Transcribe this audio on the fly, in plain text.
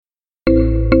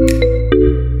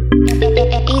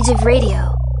Alternative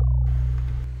Radio.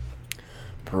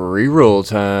 Pre-roll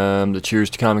time. The Cheers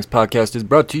to Comics podcast is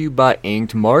brought to you by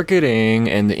Inked Marketing,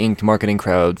 and the Inked Marketing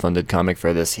crowd-funded comic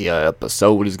for this here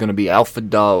episode is going to be Alpha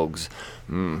Dogs.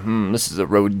 This is a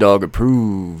Road Dog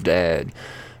approved ad.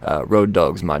 Road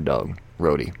Dog's my dog,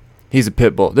 Rhodey. He's a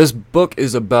pit bull. This book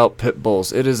is about pit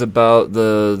bulls. It is about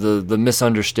the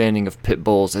misunderstanding of pit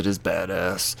bulls. It is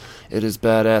badass. It is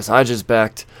badass. I just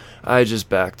backed.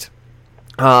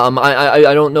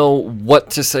 I don't know what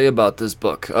to say about this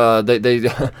book.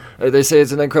 They say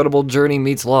it's an incredible journey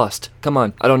meets Lost. Come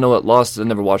on, I don't know what Lost. I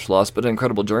never watched Lost, but an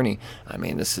incredible journey. I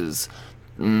mean, this is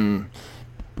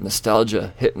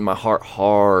nostalgia hitting my heart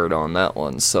hard on that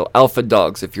one. So, Alpha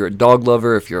Dogs. If you're a dog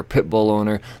lover, if you're a pit bull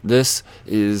owner, this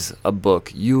is a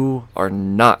book you are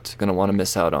not gonna want to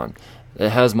miss out on. It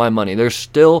has my money. There's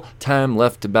still time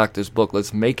left to back this book.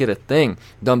 Let's make it a thing.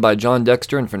 Done by John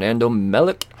Dexter and Fernando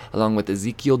Melick, along with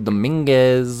Ezekiel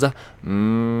Dominguez. So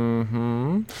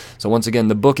once again,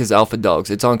 the book is Alpha Dogs.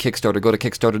 It's on Kickstarter. Go to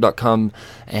Kickstarter.com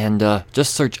and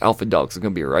just search Alpha Dogs. It's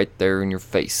going to be right there in your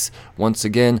face. Once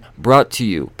again,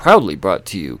 proudly brought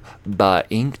to you by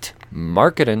Inked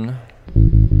Marketing.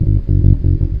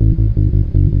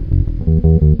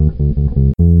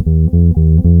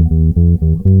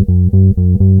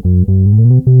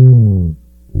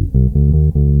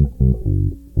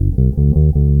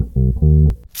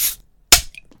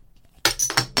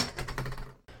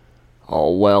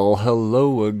 Oh, well,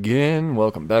 hello again.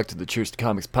 Welcome back to the Cheers to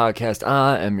Comics podcast.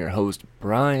 I am your host,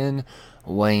 Brian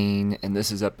Wayne, and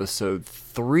this is episode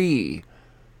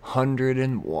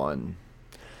 301.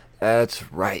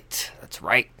 That's right.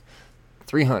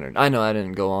 300. I know I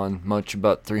didn't go on much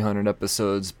about 300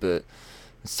 episodes, but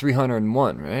it's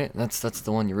 301, right? That's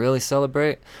the one you really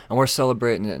celebrate, and we're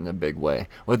celebrating it in a big way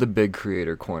with a big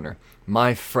creator corner.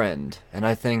 My friend, and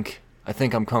I think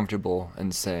I'm comfortable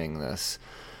in saying this,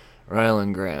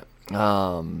 Rylan Grant.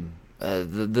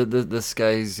 This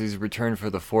guy, he's returned for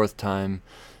the fourth time.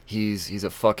 He's a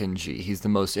fucking G. He's the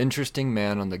most interesting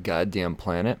man on the goddamn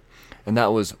planet, and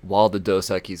that was while the Dos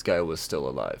Equis guy was still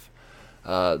alive.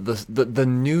 The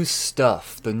new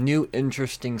stuff, the new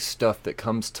interesting stuff that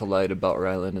comes to light about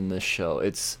Rylan in this show,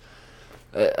 it's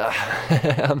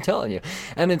I'm telling you,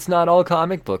 and it's not all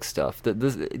comic book stuff.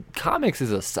 Comics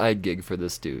is a side gig for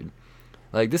this dude.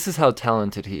 Like, this is how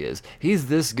talented he is. He's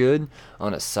this good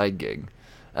on a side gig.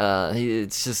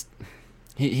 He's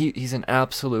an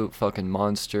absolute fucking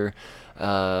monster.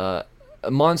 A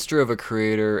monster of a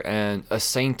creator and a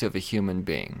saint of a human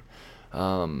being.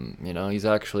 He's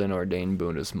actually an ordained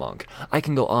Buddhist monk. I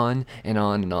can go on and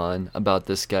on and on about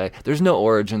this guy. There's no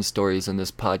origin stories in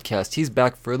this podcast. He's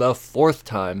back for the fourth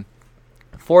time,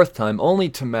 only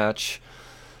to match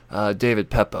David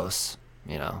Pepos,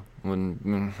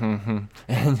 and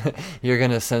you're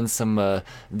gonna sense some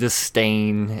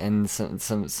disdain and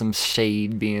some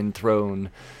shade being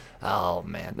thrown. Oh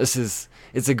man, it's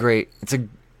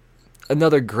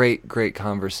another great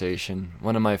conversation.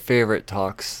 One of my favorite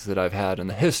talks that I've had in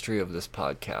the history of this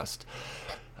podcast.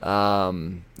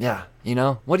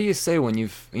 What do you say when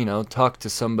you've talked to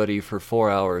somebody for 4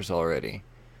 hours already?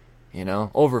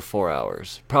 Over 4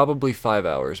 hours, probably 5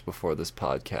 hours before this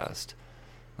podcast.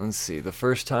 Let's see, the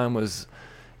first time was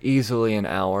easily an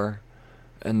hour,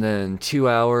 and then 2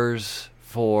 hours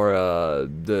for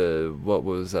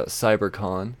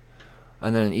CyberCon,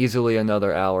 and then easily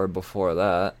another hour before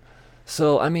that.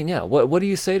 So, what do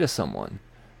you say to someone?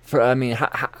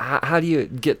 How do you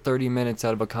get 30 minutes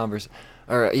out of a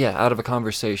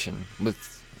conversation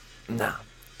with,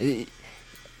 it's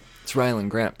Rylan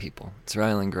Grant, people. It's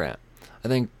Rylan Grant. I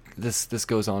think this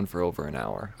goes on for over an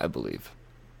hour, I believe.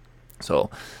 So,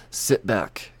 sit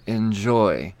back,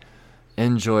 enjoy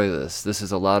this. This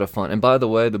is a lot of fun. And by the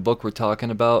way, the book we're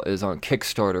talking about is on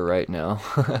Kickstarter right now.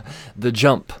 The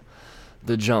Jump.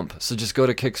 So just go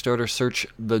to Kickstarter, search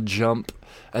The Jump,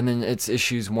 and then it's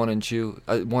issues 1 and 2.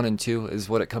 1 and 2 is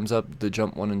what it comes up. The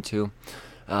Jump 1 and 2.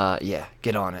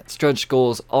 Get on it. Stretch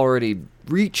goals already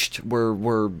reached.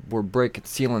 We're breaking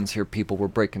ceilings here, people. We're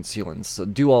breaking ceilings. So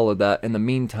do all of that. In the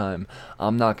meantime,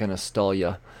 I'm not gonna stall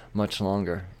ya much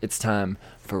longer. It's time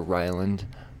for Rylan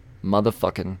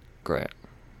motherfucking Grant.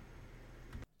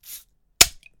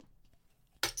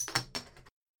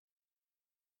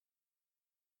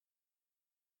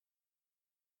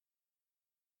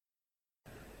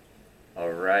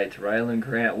 All right, Rylan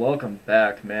Grant, welcome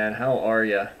back, man. How are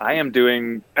you? I am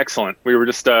doing excellent. We were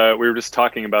just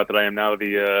talking about that. I am now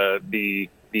the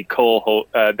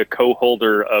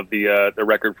co-holder of the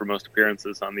record for most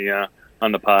appearances on the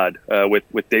pod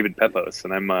with David Pepos,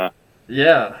 and I'm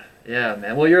Yeah. Yeah,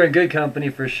 man. Well, you're in good company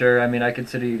for sure. I mean, I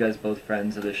consider you guys both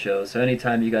friends of the show. So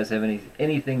anytime you guys have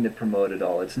anything to promote at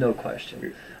all, it's no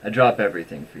question. I drop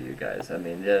everything for you guys. I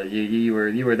mean, you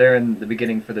were there in the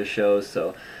beginning for the show,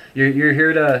 so you're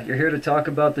here to talk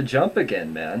about the jump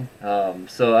again, man.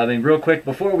 So I mean, real quick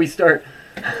before we start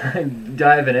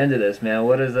diving into this, man,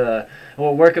 what is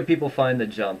well, where can people find the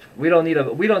jump? We don't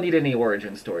need any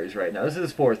origin stories right now. This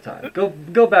is fourth time.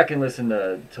 Go back and listen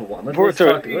to one.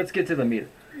 Let's get to the meat.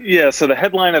 Yeah, so the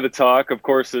headline of the talk, of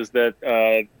course, is that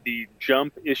the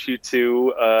Jump issue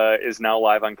 2 is now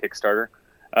live on Kickstarter.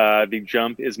 The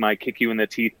Jump is my kick you in the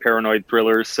teeth paranoid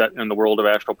thriller set in the world of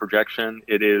astral projection.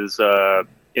 It is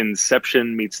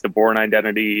Inception meets The Bourne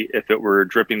Identity if it were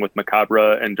dripping with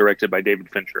macabre and directed by David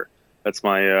Fincher. That's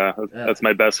my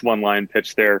best one-line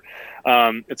pitch there.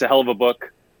 It's a hell of a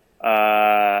book.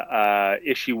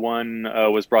 Issue 1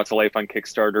 was brought to life on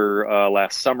Kickstarter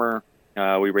last summer.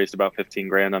 We raised about 15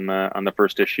 grand on the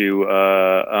first issue.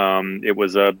 It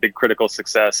was a big critical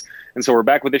success, and so we're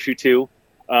back with issue 2.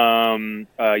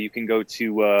 You can go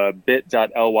to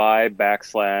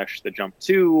bit.ly/the Jump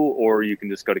 2, or you can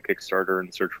just go to Kickstarter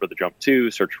and search for the Jump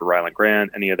 2, search for Ryland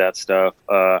Grant, any of that stuff,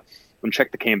 and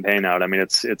check the campaign out. I mean,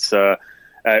 it's a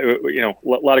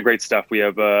lot of great stuff. We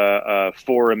have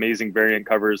 4 amazing variant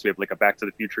covers. We have like a Back to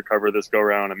the Future cover this go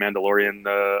around, a Mandalorian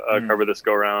cover this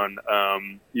go around.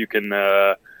 You can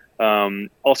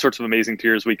all sorts of amazing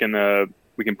tiers. We can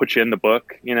put you in the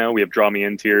book. You know, we have Draw Me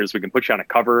In tiers. We can put you on a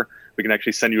cover. We can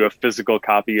actually send you a physical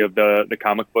copy of the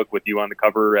comic book with you on the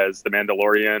cover as the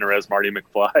Mandalorian or as Marty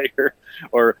McFly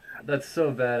or That's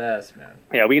so badass, man.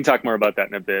 Yeah, we can talk more about that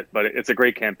in a bit, but it's a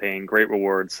great campaign, great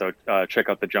rewards. So check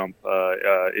out the Jump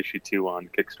issue 2 on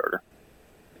Kickstarter.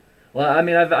 Well, I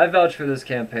mean, I vouch for this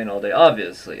campaign all day,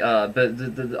 obviously. But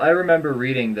I remember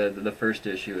reading the first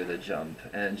issue of the Jump,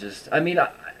 and just, I mean,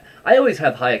 I always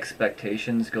have high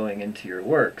expectations going into your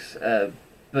works,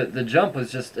 but the Jump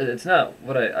was just, it's not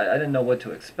what I didn't know what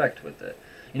to expect with it.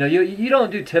 You know, you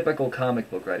don't do typical comic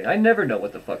book writing. I never know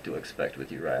what the fuck to expect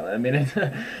with you, Riley. I mean,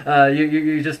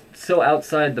 you're just so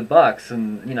outside the box,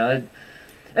 and, you know,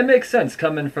 it makes sense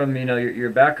coming from, you know, your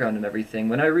background and everything.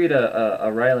 When I read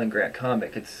a Ryland Grant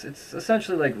comic, it's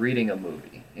essentially like reading a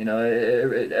movie. You know,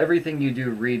 everything you do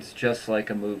reads just like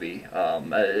a movie,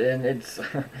 and it's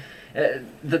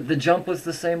the Jump was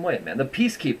the same way, man. The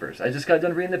Peacekeepers, I just got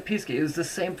done reading the Peacekeepers. It was the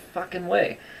same fucking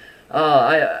way.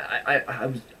 I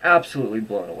was absolutely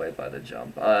blown away by the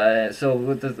Jump. So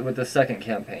with the second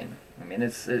campaign, I mean,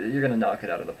 you're gonna knock it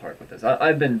out of the park with this.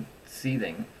 I've been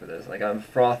seething for this, like I'm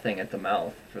frothing at the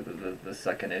mouth for the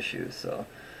second issue. So,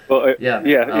 well,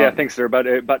 yeah. Thanks. There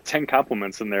are about 10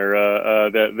 compliments in there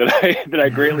that I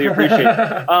greatly appreciate.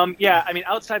 Yeah, I mean,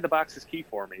 outside the box is key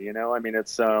for me. You know, I mean,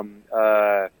 it's I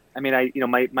mean,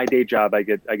 my day job, I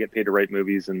get paid to write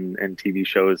movies and TV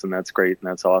shows, and that's great and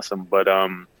that's awesome. But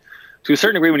to a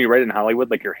certain degree, when you write in Hollywood,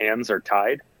 like your hands are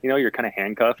tied. You know, you're kind of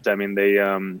handcuffed. I mean, they,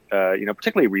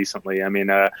 particularly recently. I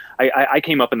mean, I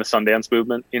came up in the Sundance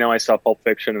movement. You know, I saw Pulp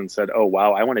Fiction and said, "Oh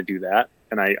wow, I want to do that."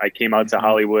 And I came out to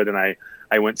Hollywood, and I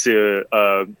went to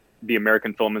the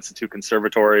American Film Institute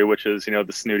Conservatory, which is, you know,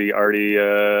 the snooty, arty,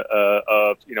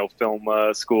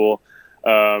 film school.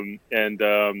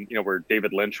 Where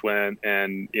David Lynch went,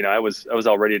 and, you know, I was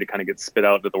all ready to kind of get spit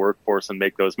out into the workforce and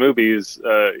make those movies.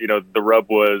 The rub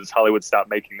was Hollywood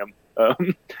stopped making them.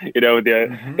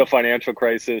 The financial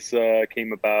crisis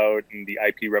came about, and the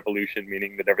IP revolution,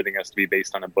 meaning that everything has to be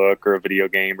based on a book or a video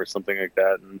game or something like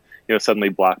that. And, you know,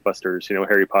 suddenly blockbusters, you know,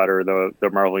 Harry Potter, the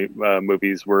Marvel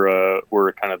movies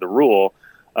were kind of the rule.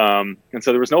 And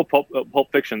so there was no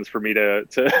pulp fictions for me to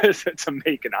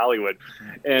make in Hollywood.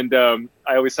 And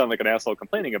I always sound like an asshole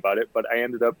complaining about it, but I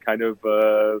ended up kind of,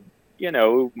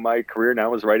 my career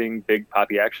now is writing big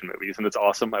poppy action movies, and it's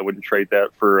awesome. I wouldn't trade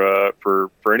that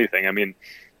for anything. I mean,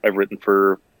 I've written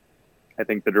for, I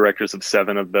think, the directors of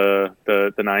 7 of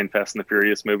the 9 Fast and the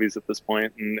Furious movies at this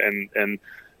point, and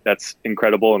that's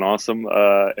incredible and awesome.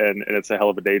 And it's a hell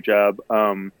of a day job.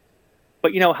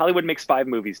 But, you know, Hollywood makes 5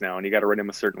 movies now, and you got to write them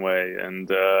a certain way.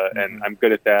 And I'm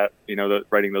good at that. You know,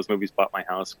 writing those movies bought my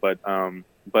house. But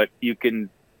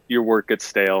your work gets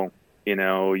stale. You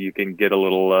know, you can get a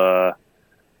little, I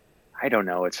don't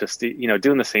know. It's just, you know,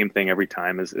 doing the same thing every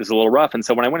time is a little rough. And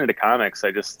so when I went into comics,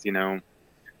 I just, you know,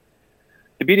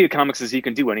 the beauty of comics is you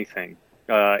can do anything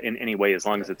in any way as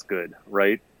long as it's good,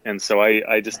 right? And so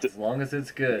I just, as long as it's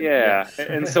good. Yeah.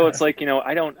 And so it's like, you know,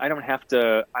 I don't have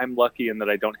to, I'm lucky in that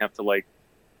I don't have to, like,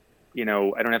 you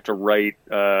know, I don't have to write,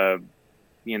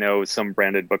 some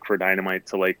branded book for Dynamite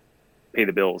to, like, pay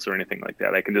the bills or anything like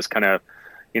that. I can just kind of,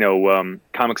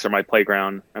 comics are my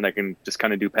playground, and I can just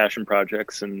kind of do passion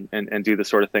projects and do the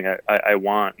sort of thing I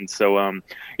want. And so,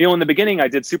 in the beginning, I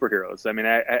did superheroes. I mean,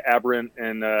 Aberrant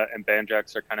and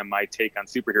Banjax are kind of my take on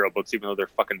superhero books, even though they're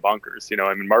fucking bonkers.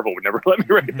 I mean, Marvel would never let me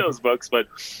write those books, but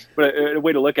a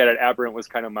way to look at it, Aberrant was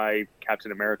kind of my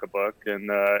Captain America book, and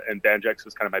Banjax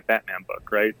was kind of my Batman book,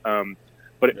 right?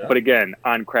 But again,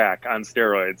 on crack, on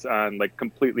steroids, on like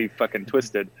completely fucking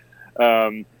twisted.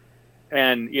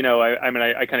 And,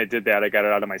 I kind of did that. I got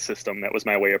it out of my system. That was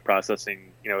my way of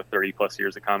processing, 30 plus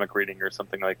years of comic reading or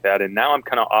something like that. And now I'm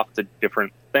kind of off to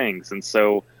different things. And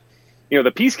so, the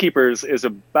Peacekeepers is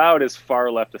about as far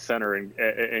left of center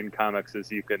in comics as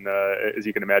you can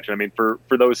imagine. I mean, for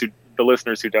the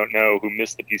listeners who don't know, who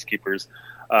missed the Peacekeepers,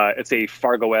 it's a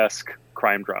Fargo-esque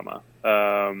crime drama.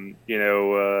 Kind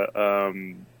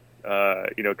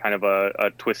of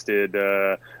a twisted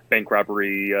bank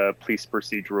robbery, police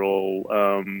procedural,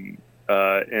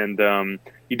 and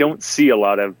you don't see a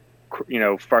lot of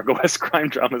Fargo-esque crime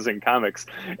dramas in comics,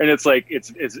 and it's like it's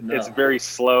very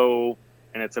slow,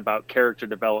 and it's about character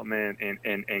development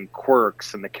and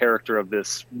quirks and the character of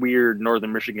this weird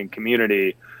Northern Michigan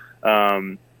community,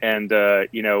 and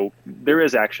there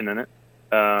is action in it.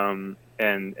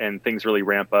 And things really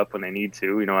ramp up when they need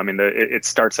to. It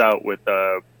starts out with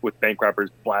bank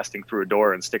robbers blasting through a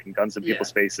door and sticking guns in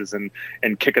people's faces and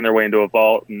kicking their way into a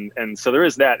vault, and so there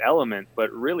is that element.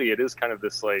 But really, it is kind of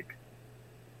this like,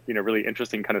 really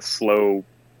interesting kind of slow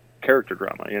character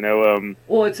drama.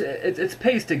 Well, it's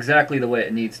paced exactly the way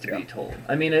it needs to be told.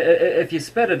 I mean, if you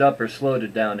sped it up or slowed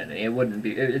it down,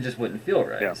 it just wouldn't feel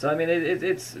right. Yeah. So I mean,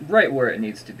 it's right where it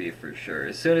needs to be for sure.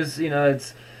 As soon as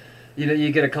it's.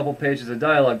 You get a couple pages of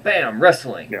dialogue, bam,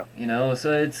 wrestling. Yeah.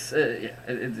 So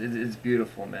it's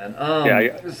beautiful, man.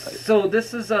 So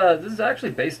this is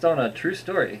actually based on a true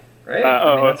story, right?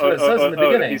 That's what it says in the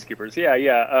beginning. The Peacekeepers.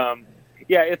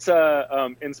 Yeah. It's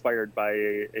inspired by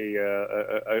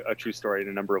a true story in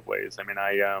a number of ways. I mean,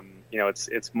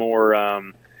 it's more,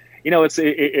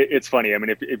 it's funny. I mean,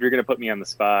 if you're gonna put me on the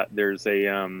spot, there's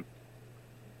there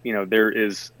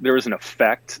is an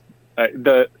effect.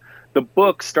 The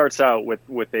book starts out with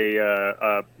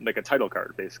a like a title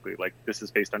card, basically, like this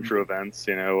is based on true events.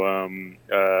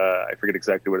 I forget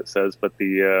exactly what it says, but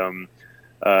the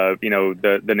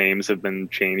names have been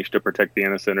changed to protect the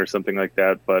innocent or something like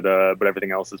that. But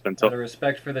everything else has been told. Out of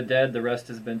respect for the dead, the rest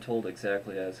has been told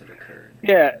exactly as it occurred.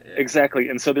 Yeah, exactly.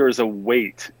 And so there is a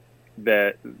weight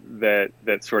that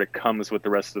sort of comes with the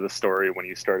rest of the story when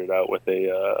you started out with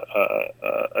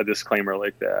a disclaimer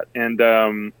like that, and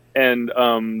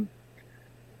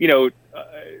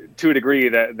to a degree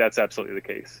that's absolutely the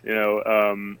case.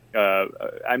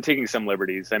 I'm taking some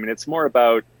liberties. I mean, it's more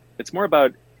about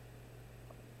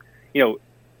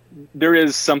there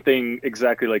is something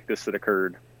exactly like this that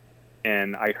occurred,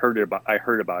 and I heard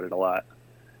about it a lot,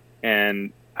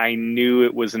 and I knew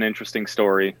it was an interesting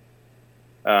story.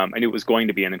 I knew it was going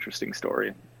to be an interesting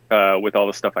story with all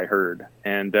the stuff I heard,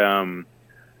 and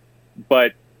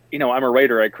but I'm a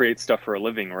writer. I create stuff for a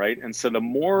living, right? And so the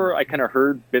more I kind of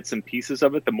heard bits and pieces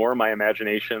of it, the more my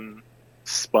imagination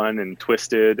spun and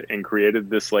twisted and created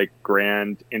this like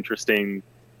grand, interesting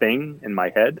thing in my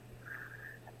head.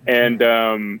 And,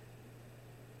 and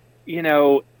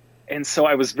so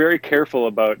I was very careful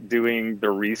about doing the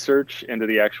research into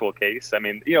the actual case. I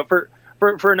mean, for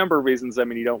a number of reasons. I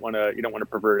mean, you don't want to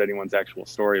pervert anyone's actual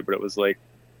story, but it was like,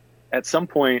 at some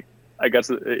point, it got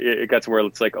to where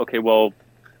it's like, okay, well,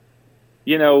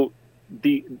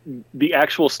 the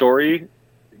actual story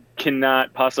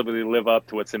cannot possibly live up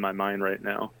to what's in my mind right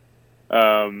now.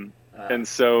 And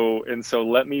so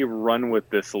let me run with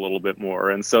this a little bit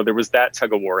more. And so there was that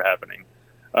tug of war happening.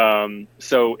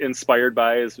 So inspired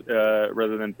by is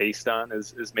rather than based on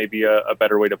is maybe a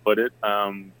better way to put it.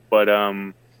 But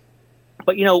it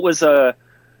was the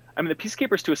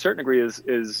Peacekeepers to a certain degree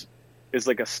is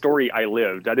like a story I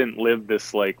lived. I didn't live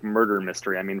this like murder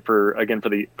mystery. I mean, for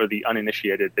the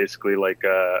uninitiated, basically like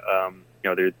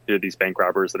they're these bank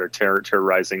robbers that are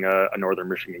terrorizing a Northern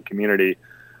Michigan community,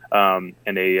 and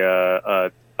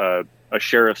a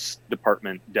sheriff's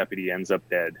department deputy ends up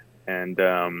dead, and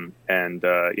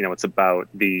it's about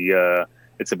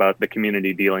the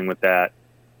community dealing with that.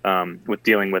 With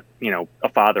dealing with a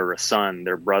father, a son,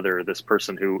 their brother, this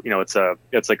person who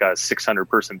it's like a 600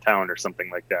 person town or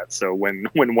something like that. So when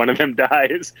one of them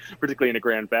dies, particularly in a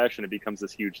grand fashion, it becomes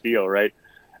this huge deal, right?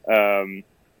 But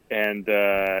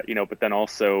then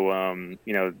also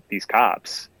these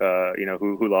cops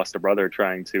who lost a brother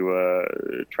trying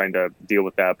to deal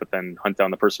with that, but then hunt down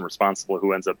the person responsible,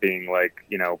 who ends up being like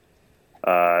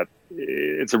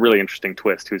it's a really interesting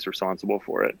twist who's responsible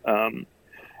for it.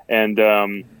 And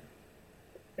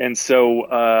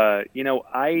so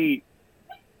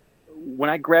when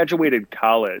I graduated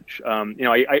college,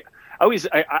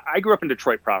 I grew up in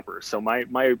Detroit proper, so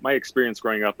my experience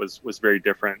growing up was very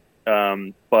different.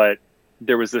 But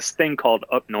there was this thing called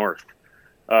Up North,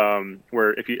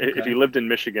 where if you lived in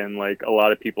Michigan, like a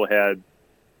lot of people had,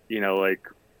 like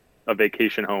a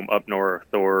vacation home up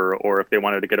north, or if they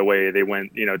wanted to get away, they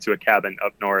went, to a cabin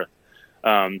up north.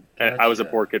 Gotcha. I was a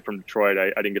poor kid from Detroit.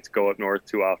 I didn't get to go up north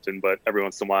too often, but every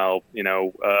once in a while,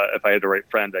 if I had the right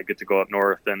friend, I'd get to go up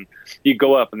north. And you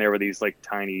go up, and there were these like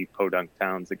tiny podunk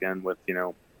towns again with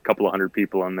a couple of hundred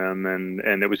people in them,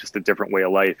 and it was just a different way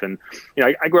of life. And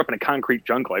I grew up in a concrete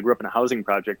jungle. I grew up in a housing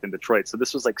project in Detroit, so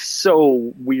this was like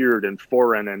so weird and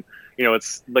foreign, and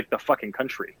it's like the fucking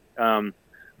country.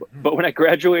 But when I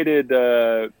graduated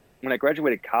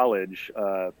college,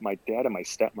 my dad and my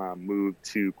stepmom moved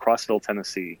to Crossville,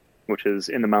 Tennessee, which is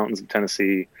in the mountains of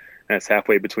Tennessee, and it's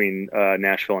halfway between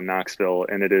Nashville and Knoxville.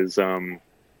 And it is, I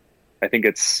think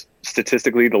it's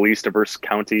statistically the least diverse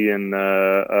county in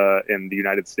the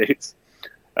United States.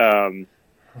 Okay.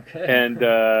 And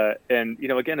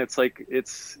again, it's like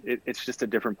it's just a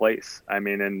different place. I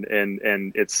mean, and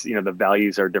it's the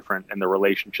values are different and the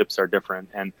relationships are different.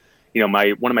 And one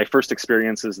of my first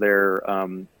experiences there,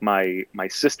 my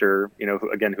sister,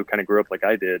 who kind of grew up like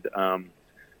I did,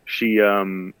 she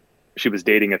was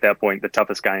dating at that point the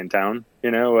toughest guy in town,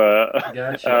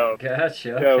 Gotcha. Okay.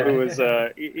 Who was,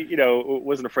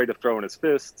 wasn't afraid of throwing his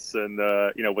fists, and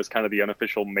was kind of the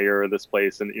unofficial mayor of this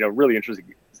place, and really interesting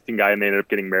guy. And they ended up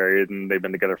getting married, and they've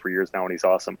been together for years now, and he's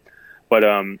awesome. But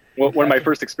one of my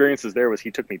first experiences there was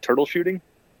he took me turtle shooting.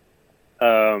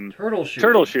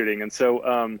 Turtle shooting, and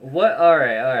so what? All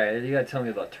right, you gotta tell me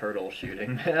about turtle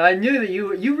shooting. I knew that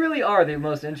you really are the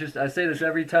most interesting. I say this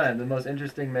every time, the most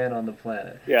interesting man on the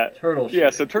planet. Yeah, turtle shooting.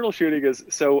 Yeah, so turtle shooting is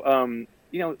so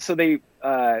they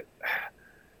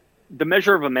the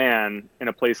measure of a man in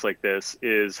a place like this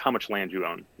is how much land you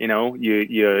own.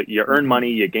 You earn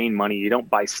money, you gain money. You don't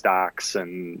buy stocks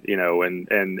and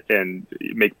and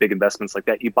make big investments like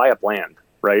that. You buy up land,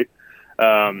 right?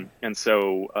 And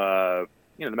so,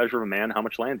 the measure of a man, how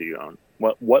much land do you own?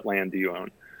 What land do you own?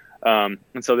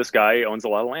 And so this guy owns a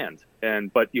lot of land,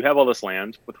 but you have all this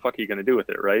land. What the fuck are you going to do with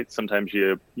it? Right. Sometimes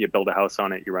you build a house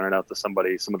on it, you rent it out to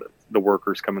somebody, some of the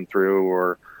workers coming through,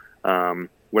 or,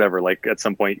 whatever. Like at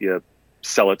some point you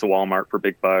sell it to Walmart for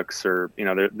big bucks, or, you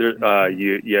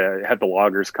have the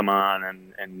loggers come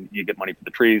on and you get money for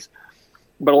the trees,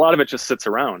 but a lot of it just sits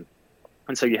around.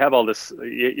 And so you have all this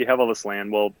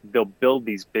land. Well, they'll build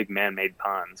these big man-made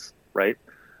ponds, right?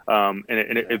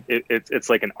 It's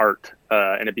like an art,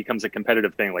 and it becomes a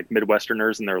competitive thing, like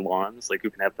Midwesterners and their lawns, like who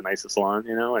can have the nicest lawn,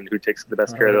 and who takes the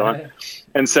best care of the lawn.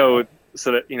 And so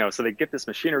they get this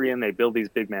machinery in, they build these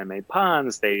big man-made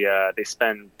ponds. They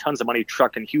spend tons of money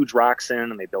trucking huge rocks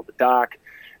in, and they build a dock,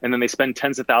 and then they spend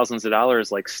tens of thousands of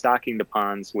dollars like stocking the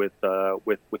ponds with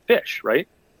fish, right?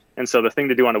 And so the thing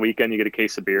to do on a weekend, you get a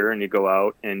case of beer and you go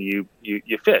out and you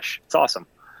fish. It's awesome.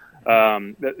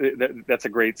 That's a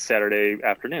great Saturday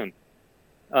afternoon.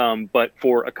 But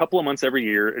for a couple of months every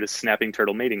year, it is snapping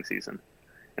turtle mating season.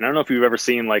 And I don't know if you've ever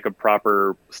seen like a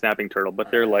proper snapping turtle,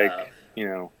 but they're like,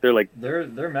 they're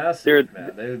massive,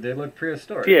 man. They look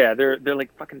prehistoric. Yeah, they're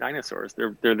like fucking dinosaurs.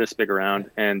 They're this big around.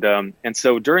 And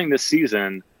so during this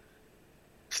season,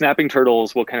 snapping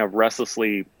turtles will kind of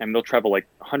restlessly, and they'll travel like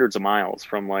hundreds of miles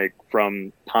from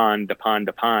pond to pond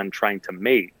to pond trying to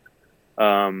mate.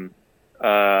 But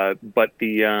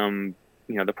the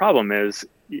problem is,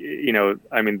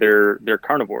 they're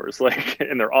carnivores, like,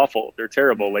 and they're awful. They're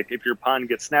terrible. Like if your pond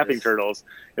gets snapping turtles,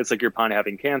 it's like your pond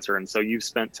having cancer. And so you've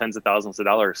spent tens of thousands of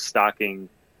dollars stocking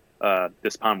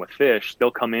this pond with fish.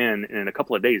 They'll come in a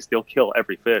couple of days, they'll kill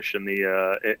every fish in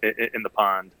the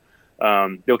pond.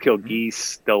 They'll kill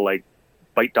geese. They'll like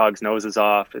bite dogs' noses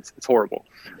off. It's horrible.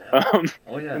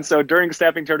 And so during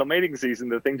snapping turtle mating season,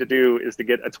 the thing to do is to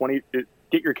get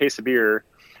your case of beer,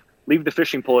 leave the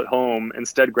fishing pole at home,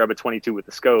 instead grab a 22 with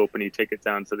the scope, and you take it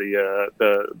down to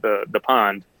the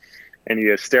pond, and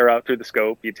you stare out through the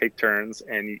scope. You take turns,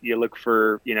 and you look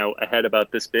for a head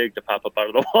about this big to pop up out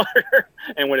of the water.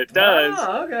 And when it does,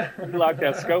 you lock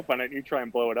that scope on it and you try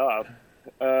and blow it off.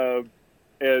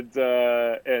 It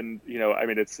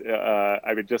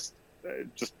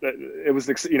was,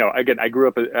 again, I grew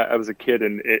up, I was a kid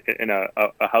in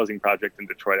a housing project in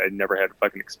Detroit. I'd never had a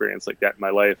fucking experience like that in my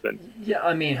life. And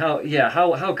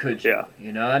how could you?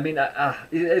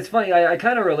 It's funny. I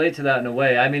kind of relate to that in a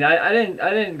way. I mean, I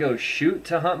didn't go shoot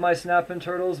to hunt my snapping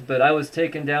turtles, but I was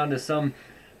taken down to some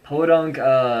podunk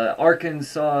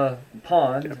Arkansas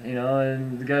pond, you know,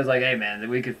 and the guy's like, hey man,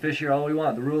 we could fish here all we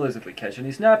want. The rule is if we catch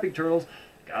any snapping turtles,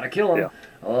 gotta kill them. Yeah.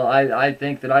 Well, I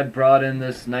think that I brought in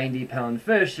this 90-pound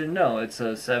fish, and no, it's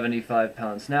a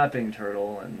 75-pound snapping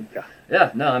turtle, and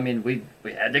no, I mean we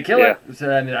had to kill it.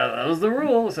 So I mean that was the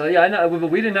rule. So yeah, I know, but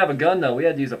we didn't have a gun though. We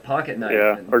had to use a pocket knife.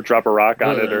 Yeah, or drop a rock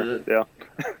on it, or No,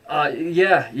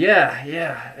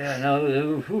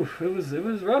 it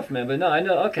was rough, man. But no, I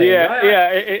know.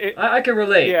 Okay, I can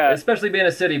relate. Yeah. Especially being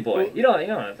a city boy. You don't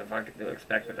have to fucking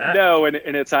expect that. No, and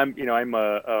it's I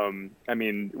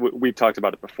mean, we've talked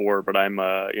about it before, but I'm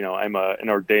an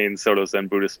ordained Soto Zen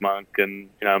Buddhist monk, and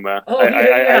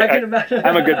I can imagine.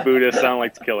 I'm a good Buddhist. I don't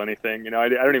like to kill anything. I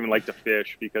don't even like to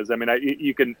fish because I mean,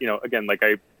 you can again, like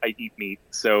I eat meat,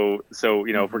 so if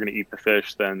we're gonna eat the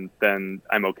fish, then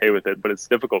I'm okay with it. But it's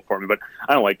difficult for me. But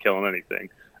I don't like killing anything.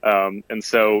 And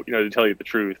so to tell you the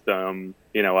truth, I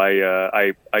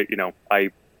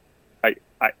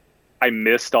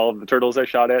missed all of the turtles I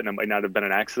shot at, and it might not have been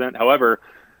an accident. However,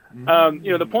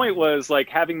 the point was like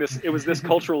having this. It was this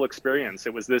cultural experience.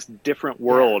 It was this different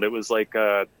world. It was like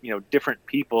different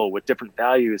people with different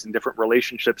values and different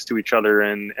relationships to each other,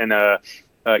 and a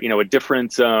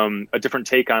different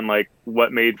take on like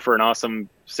what made for an awesome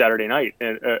Saturday night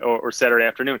or Saturday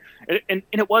afternoon, and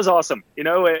it was awesome,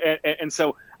 and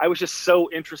so I was just so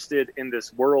interested in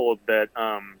this world that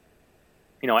I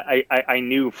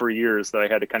knew for years that I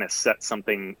had to kind of set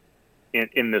something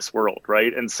in this world,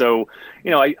 right? And so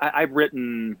I've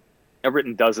written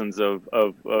dozens of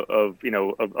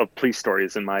police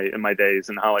stories in my days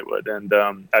in Hollywood, and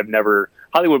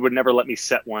Hollywood would never let me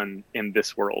set one in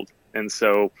this world. And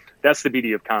so that's the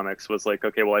beauty of comics, was like,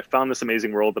 okay, well, I found this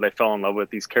amazing world that I fell in love with,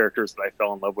 these characters that I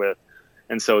fell in love with,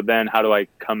 and so then how do I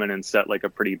come in and set like a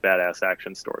pretty badass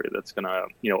action story that's gonna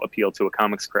appeal to a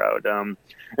comics crowd? And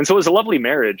so it was a lovely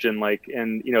marriage, and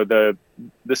the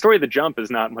story of The Jump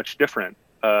is not much different.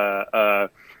 Where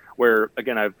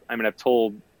again, I've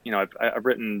told. I've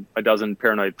written a dozen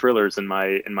paranoid thrillers in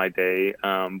my day,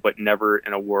 but never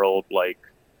in a world like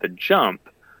The Jump.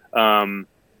 And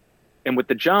with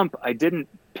The Jump, I didn't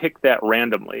pick that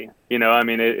randomly.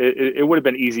 It would have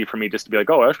been easy for me just to be like,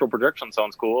 oh, astral projection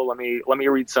sounds cool. Let me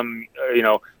read some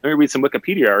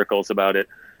Wikipedia articles about it.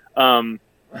 Right.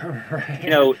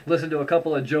 Listen to a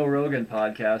couple of Joe Rogan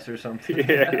podcasts or something.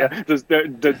 Yeah.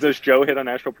 Does Joe hit on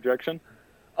astral projection?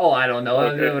 Oh, I don't know.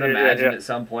 Okay. I would imagine at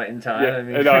some point in time. Yeah. I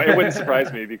mean, no, it wouldn't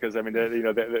surprise me because I mean,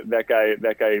 that guy,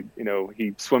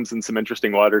 he swims in some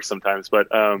interesting waters sometimes. But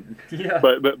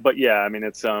but yeah, I mean,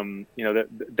 it's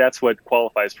that's what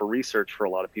qualifies for research for a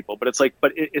lot of people. But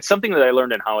it's something that I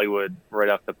learned in Hollywood right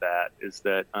off the bat is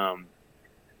that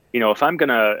if I'm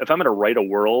gonna write a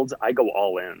world, I go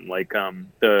all in. Like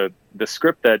the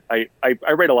script that I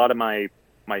write a lot of my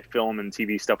film and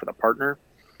TV stuff with a partner.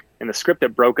 And the script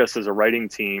that broke us as a writing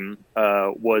team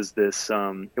was this.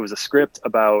 It was a script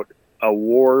about a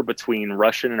war between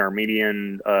Russian and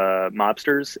Armenian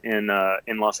mobsters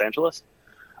in Los Angeles.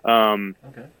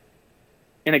 Okay.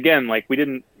 And again, like we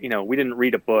didn't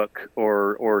read a book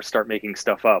or start making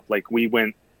stuff up. Like we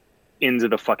went into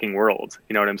the fucking world.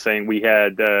 You know what I'm saying? We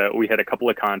had a couple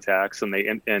of contacts, and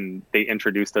they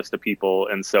introduced us to people,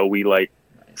 and so we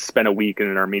spent a week in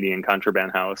an Armenian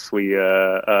contraband house. We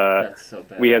had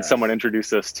someone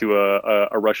introduce us to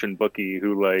a Russian bookie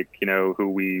who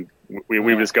we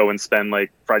would just go and spend like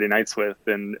Friday nights with,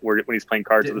 and when he's playing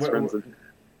cards with his friends.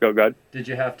 Go ahead. Did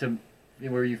you have to?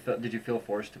 Did you feel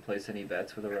forced to place any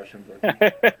bets with a Russian bookie?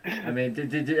 I mean,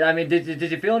 did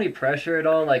you feel any pressure at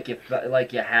all? Like you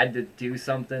had to do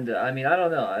something to? I mean, I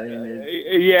don't know. I mean,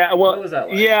 yeah. Well, what was that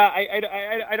like? Yeah,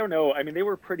 I don't know. I mean, they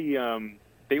were pretty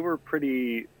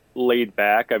laid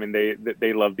back. I mean,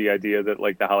 they loved the idea that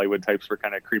like the Hollywood types were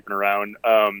kind of creeping around.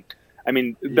 I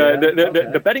mean,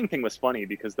 the betting thing was funny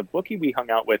because the bookie we hung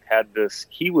out with had this.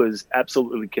 He was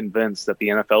absolutely convinced that the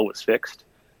NFL was fixed.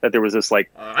 That there was this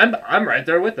like I'm right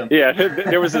there with them. Yeah,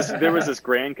 there was this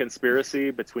grand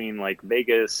conspiracy between like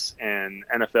Vegas and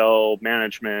NFL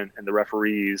management and the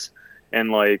referees,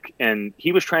 and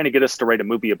he was trying to get us to write a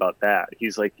movie about that.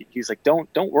 He's like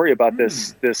don't worry about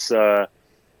this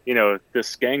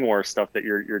gang war stuff that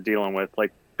you're dealing with.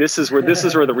 Like this is where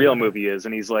the real movie is.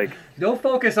 And he's like, don't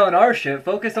focus on our shit.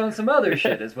 Focus on some other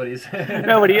shit. Is what he's saying.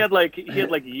 No, but he had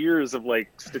years of like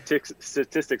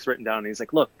statistics written down. And he's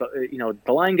like, look, the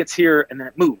line gets here and then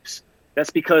it moves.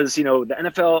 That's because the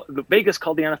NFL, the Vegas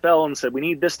called the NFL and said we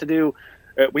need this to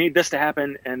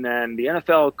happen. And then the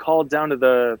NFL called down to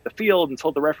the field and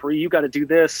told the referee, you got to do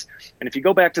this. And if you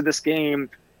go back to this game,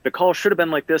 the call should have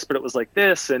been like this, but it was like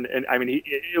this. And I mean,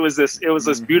 it was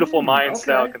this beautiful mind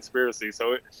style conspiracy.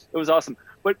 So it was awesome.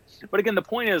 But again, the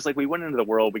point is, like, we went into the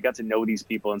world, we got to know these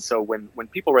people. And so when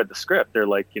people read the script, they're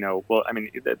like, you know, well, I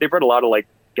mean, they've read a lot of like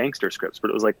gangster scripts,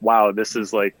 but it was like, wow, this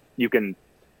is like, you can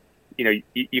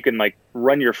like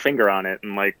run your finger on it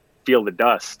and like feel the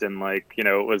dust. And like, you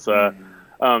know, it was, so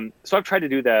I've tried to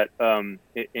do that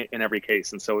in every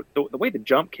case. And so the way The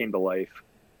Jump came to life,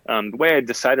 the way I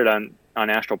decided on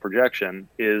astral projection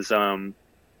is, you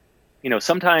know,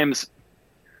 sometimes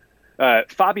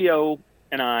Fabio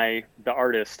and I, the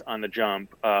artist on The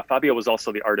Jump, Fabio was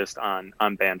also the artist on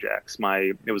Banjax.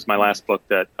 It was my last book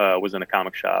that was in a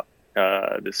comic shop,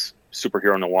 this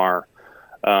superhero noir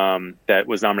that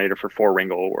was nominated for 4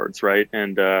 Ringo Awards, right?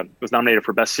 And was nominated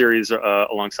for Best Series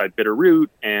alongside Bitter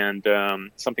Root and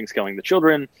Something's Killing the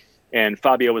Children. And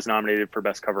Fabio was nominated for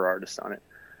Best Cover Artist on it.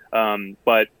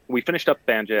 But we finished up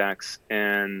Banjax,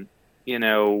 and you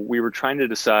know, we were trying to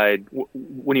decide,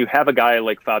 when you have a guy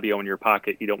like Fabio in your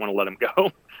pocket, you don't want to let him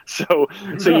go. So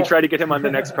you try to get him on the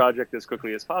next project as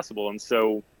quickly as possible. And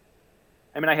so,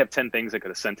 I mean, I have 10 things I could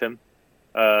have sent him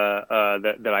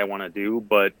that I want to do,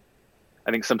 but I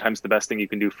think sometimes the best thing you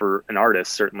can do for an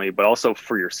artist, certainly, but also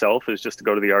for yourself, is just to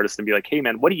go to the artist and be like, hey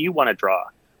man, what do you want to draw?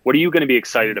 What are you going to be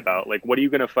excited about? Like, what are you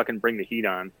going to fucking bring the heat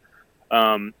on?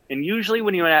 And usually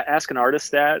when you ask an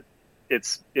artist that,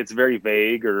 it's very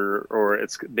vague, or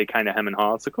they kind of hem and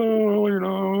haw. It's like, oh, you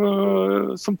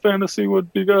know, some fantasy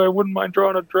would be good. I wouldn't mind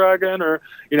drawing a dragon, or,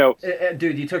 you know.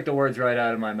 Dude, you took the words right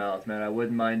out of my mouth, man. I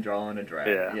wouldn't mind drawing a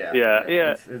dragon.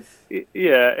 Yeah.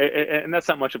 And that's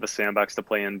not much of a sandbox to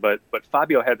play in, but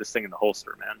Fabio had this thing in the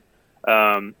holster,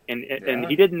 man. And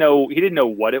he didn't know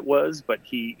what it was, but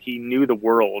he knew the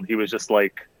world. He was just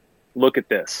like, look at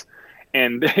this.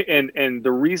 And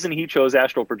the reason he chose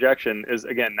astral projection is,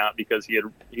 again, not because he had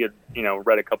you know,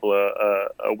 read a couple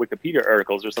of Wikipedia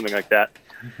articles or something like that.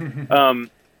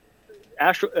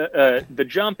 The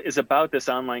Jump is about this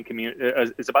online community.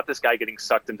 Is about this guy getting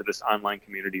sucked into this online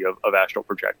community of astral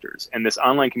projectors, and this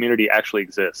online community actually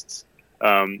exists.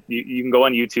 You can go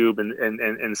on YouTube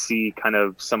and see kind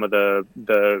of some of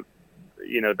the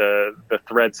you know, the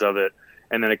threads of it,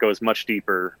 and then it goes much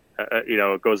deeper. You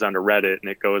know, it goes onto Reddit,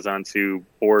 and it goes onto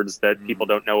boards that people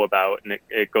don't know about, and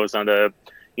it goes onto,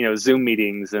 you know, Zoom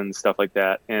meetings and stuff like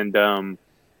that.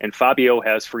 And Fabio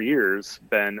has for years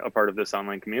been a part of this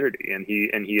online community, and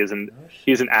he's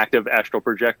an active astral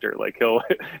projector. Like he'll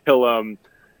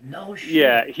no shit.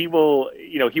 Yeah, he will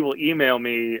email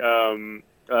me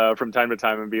from time to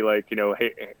time and be like, you know,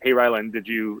 hey Rylan, did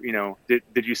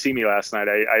you see me last night?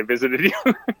 I visited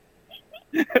you.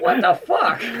 What the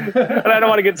fuck? And I don't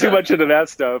want to get too much into that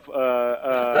stuff.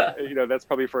 You know, that's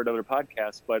probably for another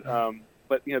podcast. But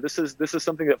you know, this is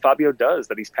something that Fabio does,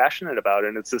 that he's passionate about,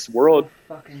 and it's this world.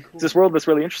 So fucking cool. It's this world that's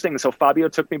really interesting. And so Fabio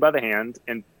took me by the hand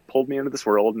and pulled me into this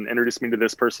world and introduced me to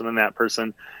this person and that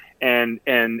person, and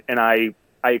I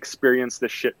experienced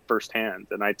this shit firsthand.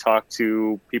 And I talked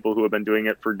to people who have been doing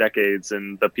it for decades,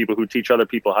 and the people who teach other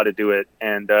people how to do it,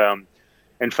 and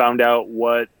found out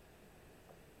what,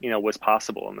 you know, was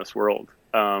possible in this world.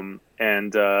 And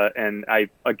I,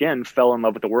 again, fell in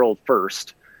love with the world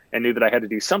first, and knew that I had to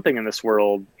do something in this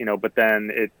world, you know, but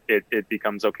then it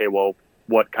becomes, okay, well,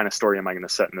 what kind of story am I going to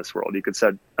set in this world? You could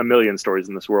set a million stories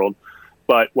in this world,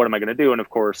 but what am I going to do? And of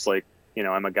course, like, you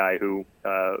know, I'm a guy who,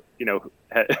 you know,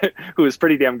 who is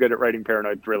pretty damn good at writing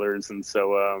paranoid thrillers. And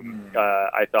so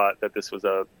I thought that this was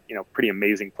a, you know, pretty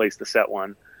amazing place to set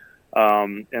one.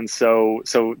 And so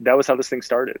that was how this thing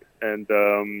started. And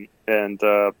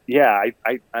yeah,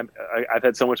 I've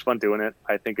had so much fun doing it.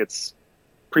 I think it's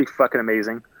pretty fucking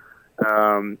amazing.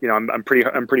 You know, I'm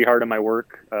pretty hard on my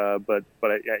work. But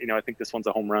you know, I think this one's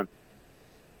a home run.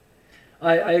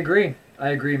 I agree,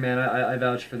 man. I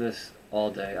vouch for this all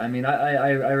day. I mean, I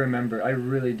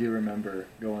really do remember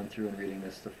going through and reading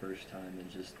this the first time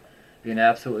and just being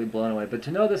absolutely blown away. But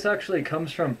to know this actually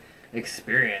comes from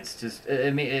experience, just,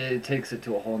 I mean, it takes it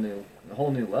to a whole new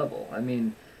level. I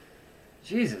mean,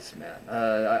 Jesus, man.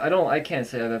 I can't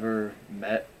say I've ever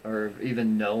met or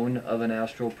even known of an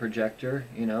astral projector,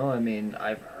 you know? I mean,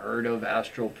 I've heard of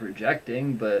astral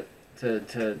projecting, but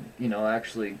to you know,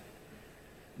 actually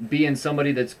being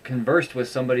somebody that's conversed with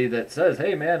somebody that says,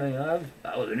 hey man, you know,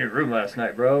 I was in your room last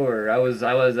night, bro, or I was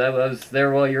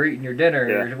there while you're eating your dinner,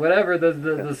 or whatever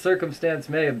the circumstance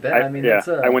may have been.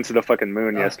 I went to the fucking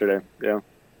moon yesterday. Yeah.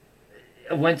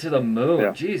 I went to the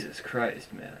moon. Jesus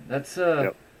Christ, man. That's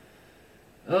Yep.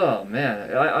 Oh man,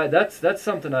 that's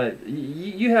something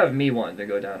you have me wanting to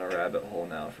go down a rabbit hole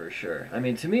now for sure. I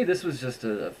mean, to me, this was just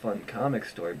a fun comic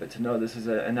story, but to know this is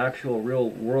an actual real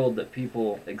world that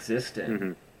people exist in,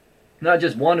 Mm-hmm. not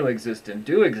just want to exist in,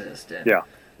 do exist in. Yeah.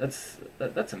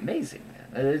 That's amazing,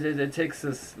 man. It takes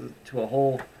us to a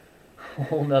whole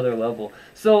nother level.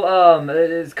 So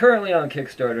it's currently on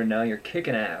Kickstarter now. You're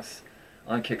kicking ass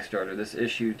on Kickstarter. This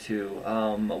issue 2.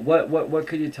 What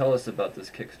could you tell us about this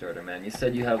Kickstarter, man? You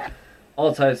said you have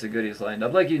all types of goodies lined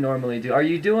up, like you normally do. Are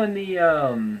you doing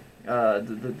the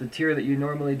tier that you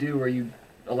normally do, where you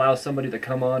allow somebody to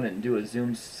come on and do a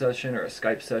Zoom session or a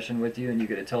Skype session with you, and you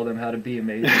get to tell them how to be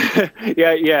amazing?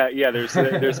 yeah.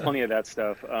 There's plenty of that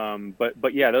stuff.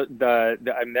 But yeah, I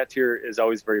mean, that tier is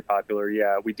always very popular.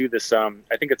 Yeah, we do this. I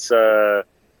think it's I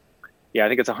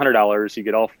think it's $100. You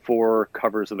get all 4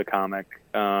 covers of the comic,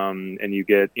 and you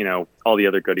get all the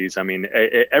other goodies. I mean,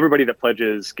 everybody that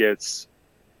pledges gets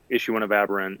issue 1 of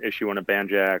Aberrant, issue 1 of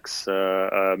Banjax,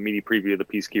 a meaty preview of the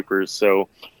Peacekeepers. So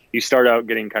you start out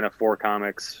getting kind of 4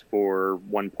 comics for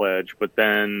 1 pledge, but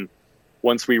then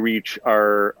once we reach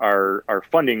our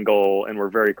funding goal, and we're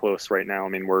very close right now, I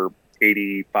mean, we're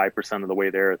 85% of the way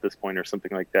there at this point or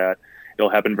something like that. It'll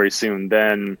happen very soon.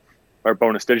 Then our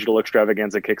bonus digital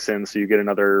extravaganza kicks in, so you get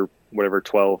another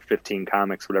 12, 15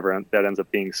 comics, whatever that ends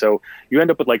up being. So you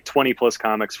end up with like 20 plus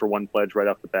comics for 1 pledge right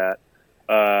off the bat.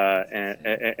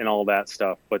 And all that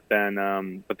stuff. But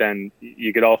then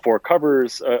you get all 4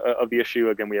 covers of the issue.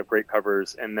 Again, we have great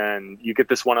covers, and then you get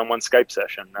this one-on-one Skype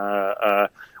session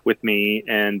with me,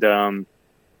 and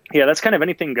yeah, that's kind of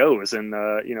anything goes. And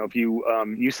if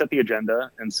you set the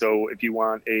agenda, and so if you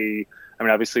want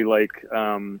obviously, like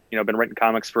I've been writing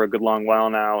comics for a good long while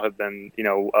now. Have been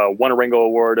won a Ringo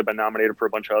Award. Have been nominated for a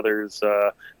bunch of others.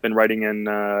 Been writing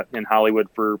in Hollywood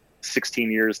for 16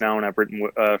 years now, and I've written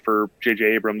for J.J.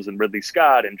 Abrams and Ridley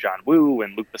Scott and John Woo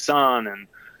and Luc Besson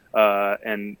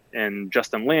and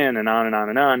Justin Lin and on and on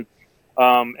and on.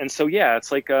 And so yeah,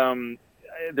 it's like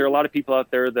there are a lot of people out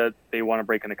there that they want to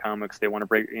break into comics. They want to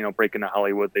break into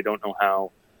Hollywood. They don't know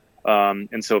how.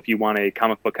 And so if you want a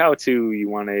comic book how-to, you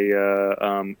want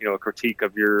a critique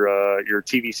of your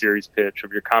TV series pitch,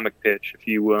 of your comic pitch, if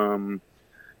you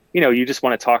you just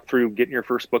want to talk through getting your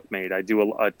first book made. I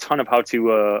do a ton of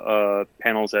how-to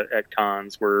panels at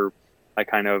cons where I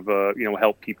kind of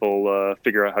help people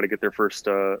figure out how to get their first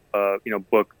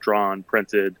book drawn,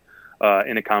 printed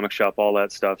in a comic shop, all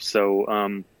that stuff. So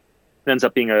it ends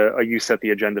up being a you set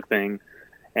the agenda thing,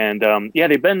 and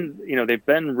they've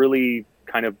been really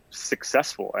kind of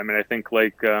successful. I mean, I think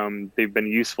they've been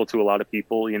useful to a lot of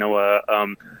people. We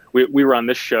were on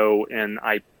this show, and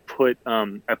I put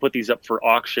these up for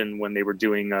auction when they were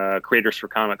doing Creators for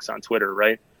Comics on Twitter,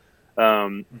 right?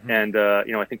 And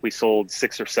I think we sold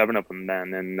 6 or 7 of them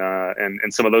then,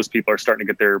 and some of those people are starting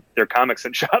to get their comics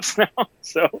in shops now.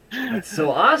 So that's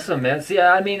so awesome, man. See,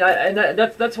 I mean,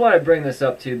 that's why I bring this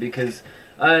up too, because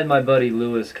I had my buddy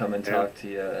Lewis come and talk to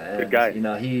you, and good guy.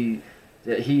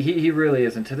 He really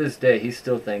is, and to this day he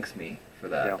still thanks me for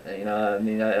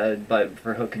that. But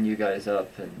for hooking you guys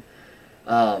up, and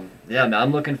man,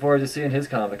 I'm looking forward to seeing his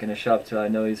comic in his shop too. I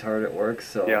know he's hard at work,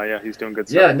 so yeah, he's doing good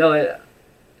stuff.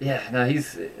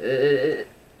 He's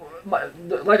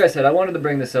like I said, I wanted to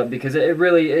bring this up because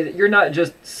you're not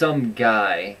just some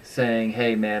guy saying,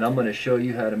 "Hey, man, I'm going to show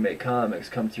you how to make comics.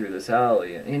 Come through this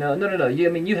alley." No.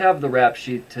 You have the rap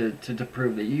sheet to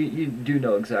prove that you do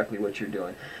know exactly what you're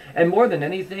doing, and more than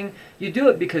anything, you do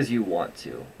it because you want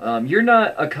to. You're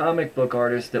not a comic book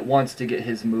artist that wants to get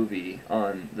his movie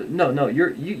on.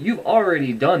 You've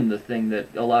already done the thing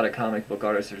that a lot of comic book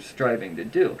artists are striving to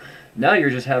do. Now you're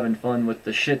just having fun with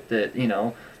the shit that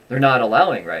they're not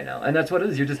allowing right now, and that's what it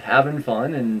is. You're just having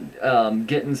fun and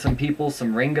getting some people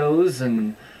some Ringos,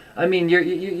 and I mean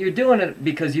you're doing it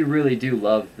because you really do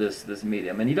love this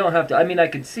medium, and you don't have to. I mean, I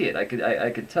could see it. I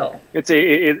could tell.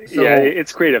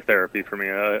 It's creative therapy for me.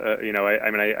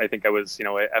 I think I was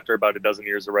after about a dozen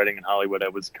years of writing in Hollywood, I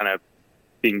was kind of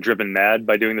being driven mad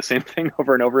by doing the same thing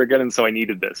over and over again, and so I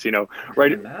needed this.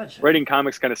 Writing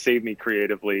comics kind of saved me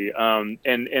creatively. And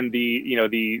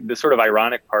the sort of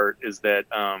ironic part is that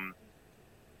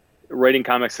writing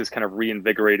comics has kind of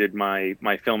reinvigorated my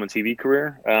film and TV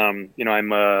career. I'm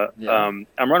running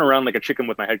around like a chicken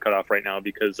with my head cut off right now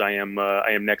because I am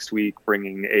next week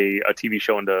bringing a TV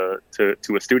show into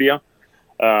a studio.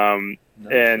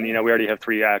 And we already have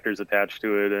 3 actors attached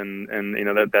to it, and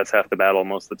that's half the battle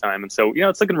most of the time. And so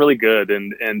it's looking really good.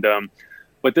 And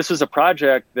but this was a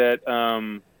project that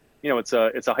it's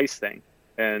a heist thing,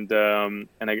 and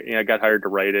I got hired to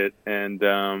write it,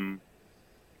 and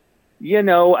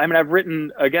I mean, I've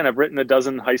written a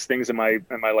dozen heist things in my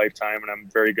lifetime, and I'm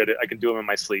very good at. I can do them in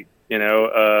my sleep,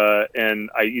 and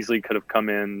I easily could have come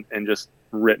in and just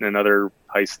written another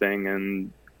heist thing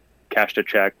and cashed a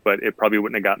check, but it probably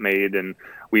wouldn't have got made, and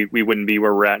we wouldn't be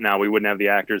where we're at now. We wouldn't have the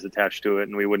actors attached to it,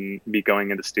 and we wouldn't be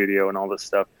going into studio and all this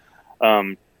stuff.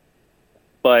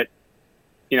 But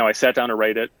I sat down to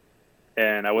write it,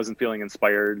 and I wasn't feeling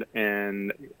inspired,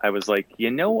 and I was like,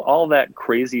 all that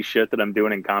crazy shit that I'm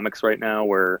doing in comics right now,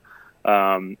 where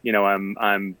I'm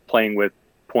playing with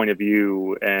point of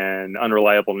view and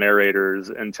unreliable narrators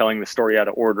and telling the story out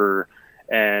of order,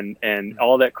 and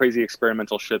all that crazy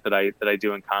experimental shit that I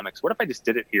do in comics. What if I just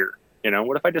did it here?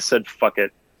 What if I just said fuck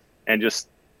it and just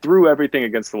threw everything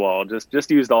against the wall,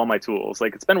 just used all my tools?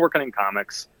 Like, it's been working in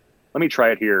comics, let me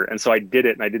try it here. And so I did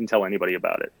it, and I didn't tell anybody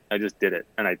about it. I just did it,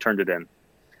 and I turned it in.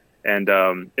 And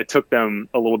it took them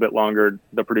a little bit longer,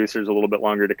 the producers a little bit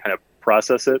longer, to kind of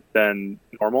process it than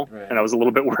normal. Right. And I was a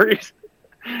little bit worried.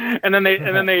 and then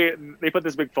they put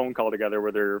this big phone call together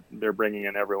where they're bringing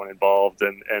in everyone involved,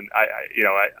 and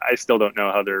I still don't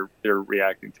know how they're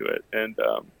reacting to it.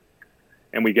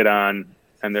 And we get on,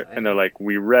 and they're like,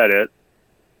 we read it.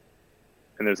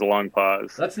 And there's a long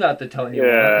pause. That's not the tone you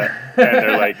want. And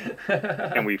they're like,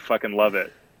 and we fucking love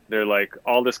it. They're like,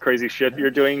 all this crazy shit you're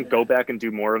doing, go back and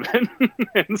do more of it.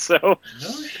 and so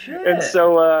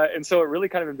it really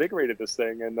kind of invigorated this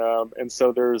thing. And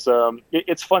so there's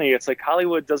it's funny. It's like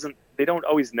Hollywood they don't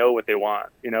always know what they want.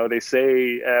 They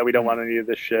say we don't want any of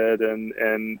this shit, and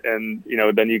then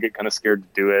you get kind of scared to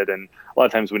do it. And a lot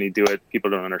of times when you do it, people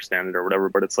don't understand it or whatever.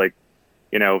 But it's like,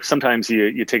 sometimes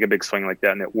you take a big swing like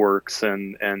that and it works,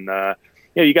 and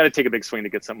you got to take a big swing to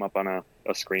get something up on a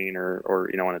screen or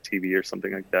on a TV or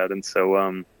something like that. And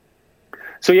so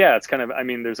yeah, it's kind of, I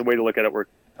mean, there's a way to look at it where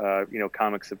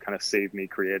comics have kind of saved me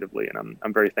creatively, and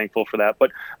I'm very thankful for that.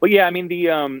 But yeah, I mean, the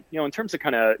in terms of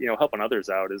kind of helping others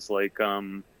out is like, I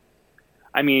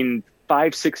mean,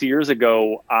 5-6 years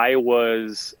ago, I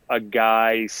was a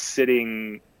guy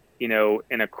sitting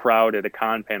in a crowd at a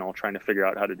con panel trying to figure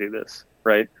out how to do this,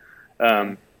 right?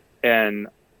 And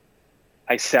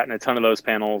I sat in a ton of those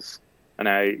panels, and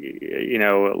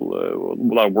a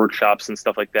lot of workshops and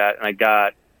stuff like that. And I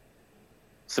got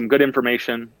some good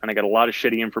information, and I got a lot of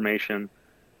shitty information.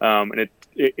 And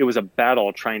it was a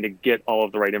battle trying to get all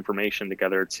of the right information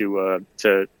together to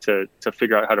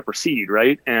figure out how to proceed,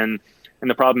 right? And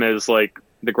the problem is, like,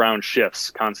 the ground shifts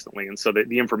constantly, and so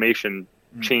the information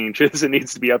changes and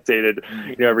needs to be updated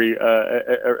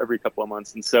every couple of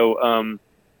months. And so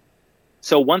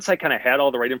once I kind of had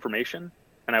all the right information,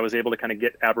 and I was able to kind of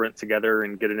get Aberrant together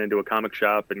and get it into a comic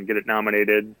shop and get it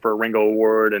nominated for a Ringo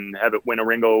Award and have it win a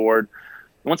Ringo Award,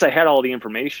 once I had all the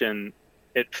information,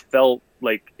 it felt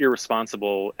like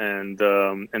irresponsible and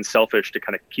selfish to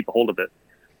kind of keep a hold of it.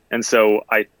 And so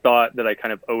I thought that I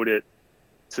kind of owed it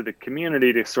to the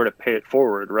community to sort of pay it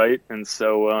forward, right? And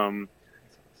so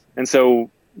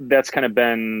that's kind of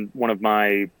been one of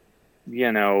my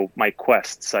my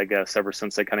quests, I guess, ever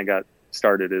since I kind of got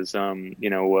started, is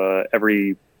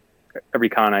every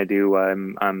con I do,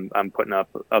 I'm putting up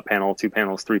a panel, 2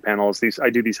 panels, 3 panels. I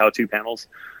do these how-to panels,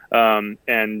 and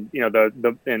I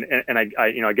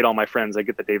get all my friends. I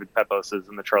get the David Peposes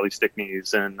and the Charlie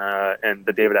Stickneys and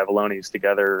the David Avalonis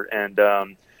together, and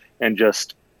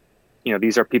just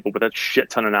these are people with a shit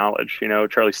ton of knowledge.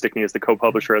 Charlie Stickney is the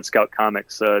co-publisher at Scout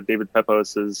Comics. David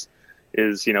Pepos is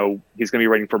he's going to be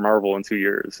writing for Marvel in 2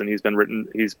 years, and he's been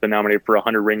nominated for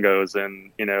 100 Ringos,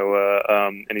 and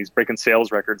and he's breaking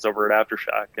sales records over at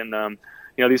Aftershock. And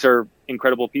these are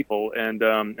incredible people, and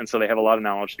so they have a lot of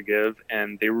knowledge to give,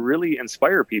 and they really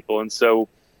inspire people. And so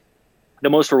the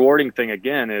most rewarding thing,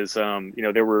 again, is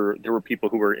there were people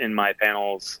who were in my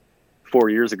panels 4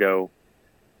 years ago,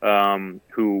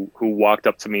 who walked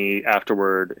up to me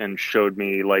afterward and showed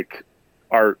me, like,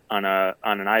 art on an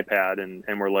iPad,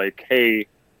 and we're like, hey,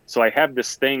 so I have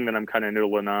this thing that I'm kind of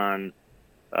noodling on.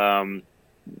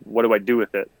 What do I do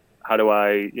with it? How do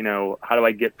I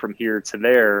get from here to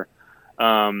there?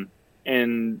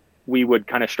 And we would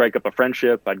kind of strike up a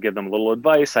friendship. I'd give them a little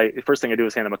advice. First thing I do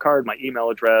is hand them a card, my email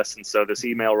address. And so this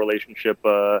email relationship,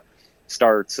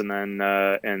 starts, and then,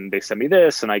 and they send me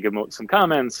this, and I give them some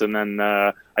comments, and then,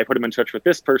 I put them in touch with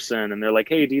this person, and they're like,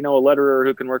 hey, do you know a letterer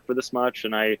who can work for this much?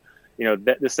 And I,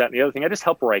 this, that, and the other thing. I just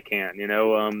help where I can,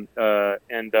 but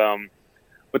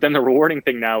then the rewarding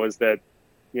thing now is that,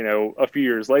 a few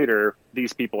years later,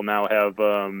 these people now have,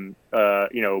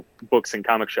 books in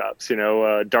comic shops.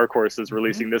 Dark Horse is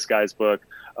releasing this guy's book.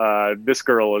 This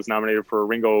girl is nominated for a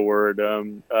Ringo Award,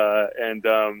 and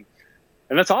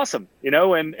that's awesome, and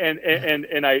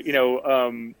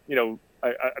I,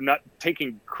 I'm not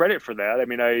taking credit for that. I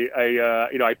mean,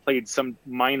 I played some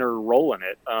minor role in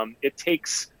it. It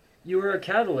takes. You were a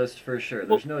catalyst for sure.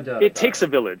 There's no doubt. It takes a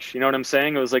village. You know what I'm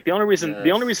saying? It was like the only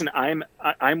reason I'm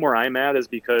where I'm at is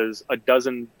because a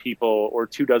dozen people or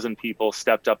 24 people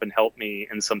stepped up and helped me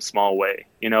in some small way.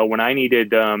 You know, when I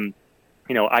needed,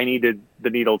 I needed the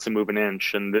needle to move an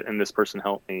inch, and this person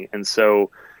helped me. And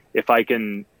so, if I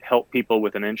can help people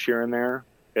with an inch here and there,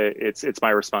 it's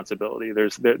my responsibility.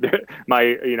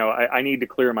 I need to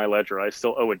clear my ledger. I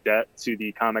still owe a debt to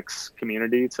the comics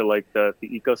community, to like the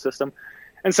ecosystem.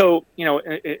 And so,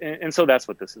 and so that's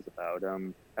what this is about.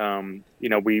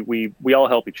 We all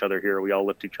help each other here. We all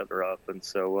lift each other up. And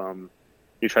so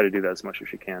you try to do that as much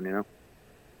as you can, you know?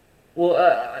 Well,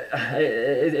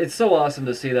 it's so awesome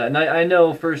to see that. And I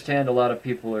know firsthand a lot of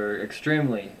people are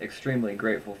extremely, extremely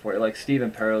grateful for it. Like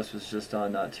Stephen Peros was just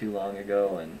on not too long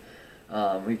ago.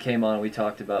 And we came on, we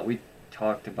talked about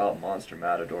Monster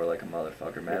Matador like a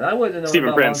motherfucker, man. I wouldn't know Stephen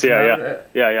about Prince, Monster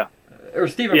yeah. Or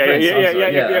Stephen Prince.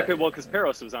 Yeah. Well, because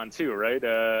Peros was on too, right?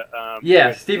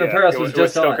 Stephen Peros was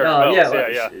just on.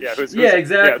 Yeah,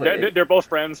 exactly. Yeah, they're both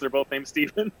friends. They're both named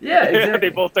Stephen. Yeah, exactly.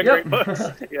 They both done great books.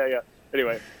 Yeah.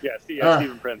 Anyway,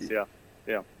 Stephen Prince. Yeah.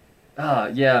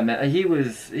 Yeah, man.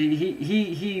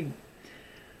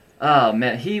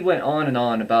 He went on and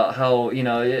on about how,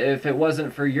 if it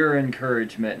wasn't for your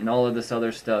encouragement and all of this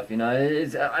other stuff,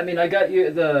 I got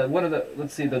you the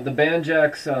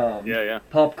Banjax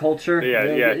pop culture.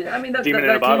 Yeah. I mean, that Demon in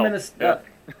a Bottle. Came in a,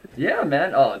 yeah,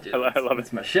 man. Oh, dude, I love it.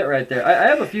 It's my shit right there. I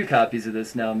have a few copies of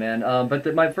this now, man.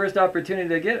 But my first opportunity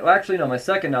to get it, well, actually, no, my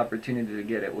second opportunity to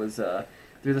get it was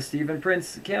through the Stephen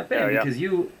Prince campaign, because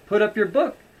you put up your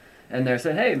book, and they're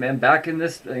saying, hey, man, back in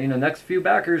this, next few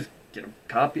backers, get a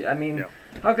copy. I mean,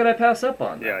 how could I pass up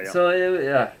on that? Yeah.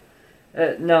 So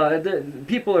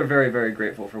people are very, very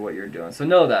grateful for what you're doing. So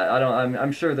know that.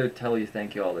 I'm sure they'll tell you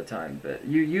thank you all the time. But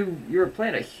you're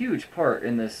playing a huge part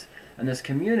in this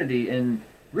community in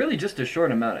really just a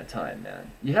short amount of time, man.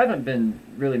 You haven't been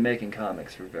really making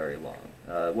comics for very long.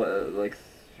 Like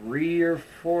 3 or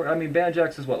 4? I mean,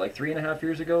 Banjax is what, like 3.5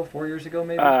 years ago, 4 years ago,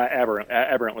 maybe.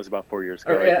 Aberrant was about 4 years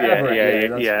ago.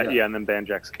 Right? Yeah. And then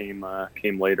Banjax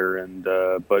came later, and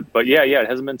but it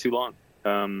hasn't been too long.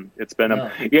 It's been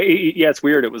it's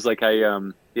weird. It was like I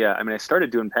started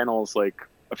doing panels like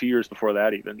a few years before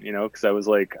that, even, because I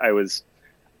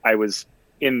was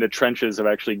in the trenches of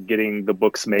actually getting the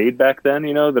books made back then,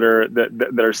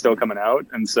 that are still coming out.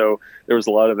 And so there was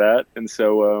a lot of that. And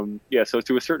so, so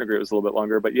to a certain degree, it was a little bit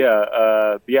longer, but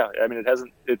I mean,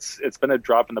 it's been a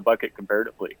drop in the bucket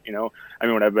comparatively, I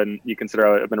mean, you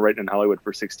consider I've been writing in Hollywood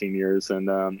for 16 years and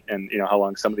how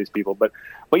long some of these people, but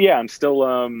I'm still,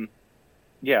 I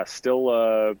guess still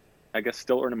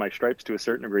earning my stripes to a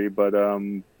certain degree, but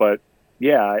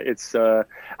it's,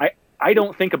 I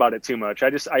don't think about it too much. I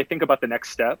think about the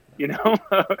next step,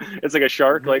 It's like a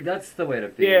shark. Like that's the way to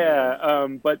be. Yeah.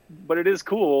 But it is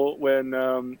cool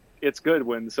when it's good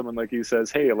when someone like you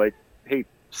says, hey,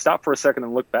 stop for a second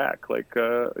and look back. Like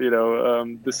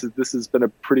this has been a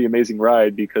pretty amazing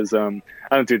ride, because I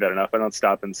don't do that enough. I don't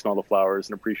stop and smell the flowers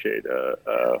and appreciate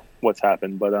what's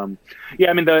happened. But I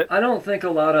mean I don't think a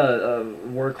lot of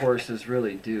workhorses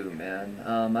really do, man.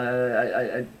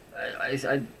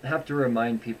 I have to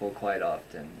remind people quite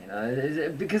often,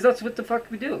 because that's what the fuck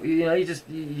we do.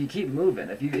 You keep moving.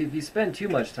 If you spend too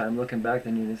much time looking back,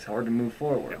 then it's hard to move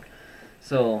forward. Yeah.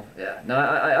 So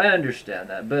I understand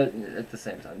that, but at the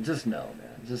same time, just know, man.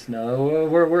 Just know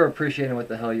we're appreciating what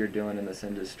the hell you're doing in this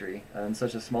industry in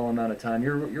such a small amount of time.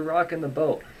 You're rocking the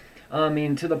boat. I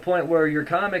mean, to the point where your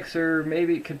comics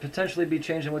could potentially be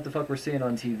changing what the fuck we're seeing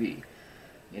on TV.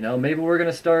 Maybe we're going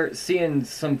to start seeing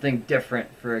something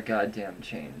different for a goddamn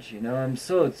change. I'm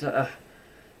so...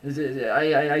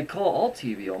 I call all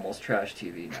TV almost trash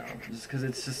TV now, just because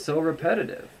it's just so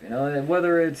repetitive.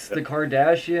 Whether it's the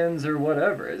Kardashians or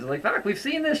whatever. It's like, fuck, we've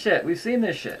seen this shit.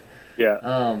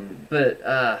 Yeah. But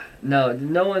no,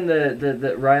 knowing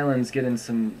that Ryland's getting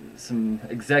some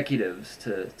executives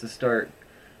to start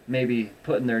maybe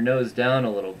putting their nose down a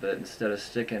little bit instead of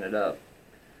sticking it up.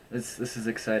 This is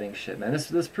exciting shit, man.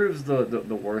 This proves the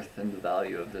worth and the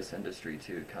value of this industry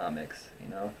to comics.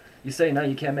 You say now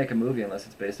you can't make a movie unless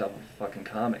it's based off of a fucking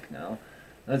comic now.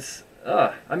 That's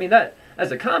I mean, that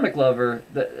as a comic lover,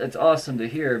 it's awesome to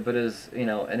hear, but as an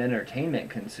entertainment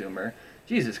consumer,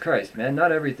 Jesus Christ, man,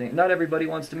 not everybody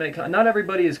wants to make. Not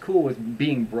everybody is cool with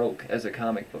being broke as a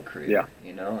comic book creator.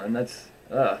 Yeah. And that's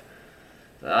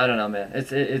I don't know, man.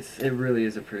 It really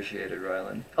is appreciated,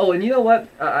 Ryland. Oh, and you know what?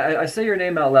 I say your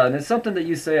name out loud, and it's something that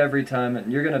you say every time,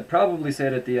 and you're gonna probably say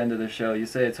it at the end of the show. You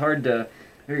say it's hard to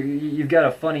You've got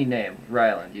a funny name,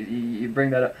 Ryland. You bring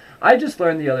that up. I just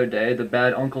learned the other day, the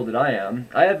bad uncle that I am,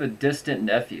 I have a distant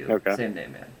nephew. Okay. Same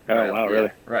name, man. Oh, Ryland. wow, really?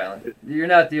 Yeah, Ryland. You're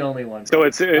not the only one. So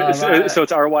it's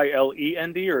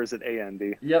Rylend or is it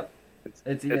And? Yep.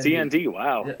 It's END.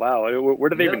 Wow, Yep. Wow. Where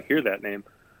did they even hear that name?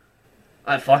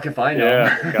 Fuck if I know.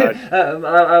 Yeah, God.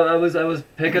 I was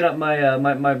picking up my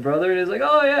my brother, and he's like,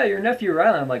 "Oh yeah, your nephew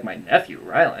Ryland." I'm like, "My nephew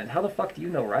Ryland? How the fuck do you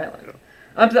know Ryland?"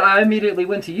 I immediately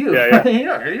went to you. Yeah.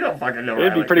 you don't fucking know. It'd be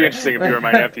Ryland, pretty right? interesting if you were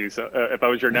my nephew. So if I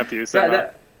was your nephew,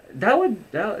 so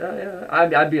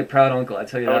I'd be a proud uncle. I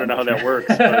tell you. I don't know how that works,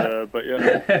 but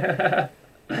yeah.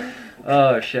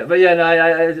 Oh shit! But yeah, no,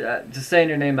 I just saying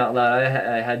your name out loud,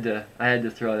 I had to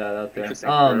throw that out there. Interesting.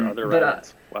 There are other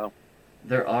Rylands. Wow.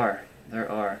 There are.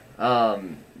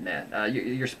 Man,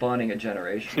 you're spawning a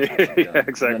generation. Yeah,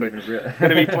 exactly.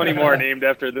 Gonna be plenty more named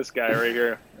after this guy right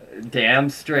here. Damn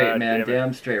straight, man.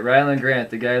 Damn straight. Ryland Grant,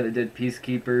 the guy that did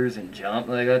Peacekeepers and Jump,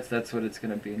 like that's what it's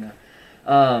gonna be now.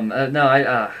 No,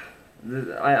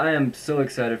 I am so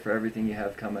excited for everything you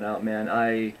have coming out, man.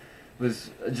 I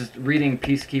was just reading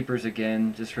Peacekeepers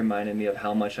again, just reminded me of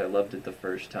how much I loved it the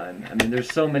first time. I mean,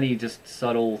 there's so many just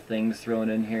subtle things thrown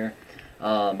in here.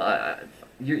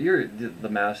 You're the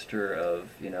master of,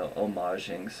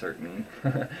 homaging certain.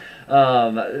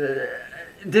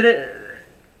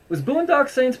 Was Boondock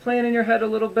Saints playing in your head a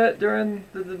little bit during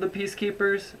the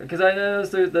Peacekeepers? Because I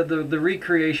noticed the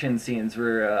recreation scenes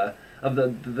were of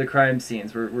the crime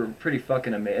scenes were pretty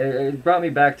fucking amazing. It brought me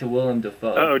back to Willem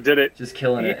Dafoe. Oh, did it? Just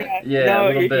killing it. Yeah, no,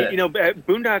 a little bit.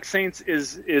 Boondock Saints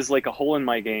is like a hole in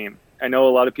my game. I know a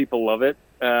lot of people love it.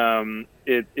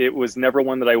 It was never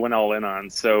one that I went all in on.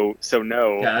 So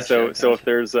no. Gotcha. So if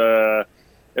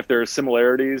there are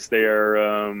similarities, they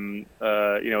are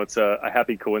it's a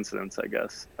happy coincidence, I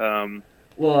guess.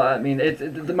 Well, I mean,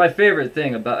 my favorite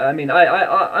thing about. I mean,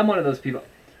 I'm one of those people.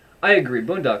 I agree.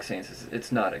 Boondock Saints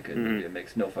it's not a good movie. It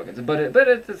makes no fucking sense. But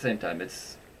at the same time,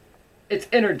 it's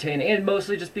entertaining, and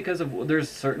mostly just because of there's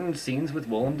certain scenes with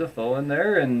Willem Dafoe in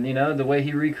there, and the way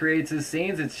he recreates his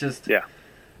scenes. It's just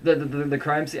the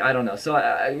crime scene. I don't know. So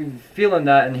I'm feeling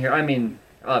that in here. I mean,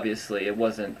 obviously it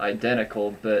wasn't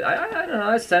identical, but I don't know.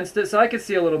 I sensed it, so I could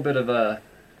see a little bit of a.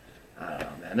 I don't know,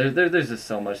 man. There's just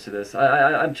so much to this.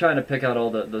 I'm trying to pick out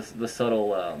all the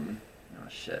subtle. Oh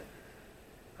shit.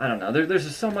 I don't know. There's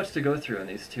just so much to go through in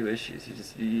these two issues.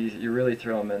 You really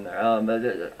throw them in there.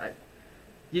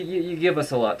 You give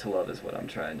us a lot to love, is what I'm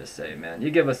trying to say, man.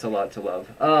 You give us a lot to love.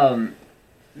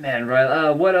 Man, right.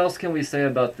 What else can we say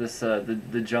about this?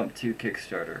 The Jump 2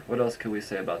 Kickstarter. What else can we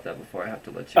say about that before I have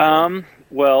to let you go?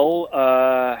 Well,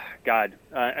 God,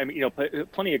 I mean,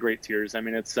 plenty of great tiers. I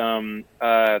mean, it's something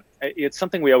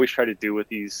we always try to do with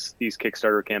these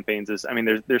Kickstarter campaigns. Is I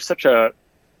mean, there's such an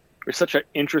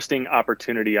interesting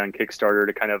opportunity on Kickstarter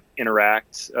to kind of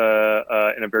interact in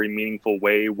a very meaningful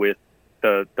way with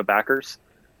the backers,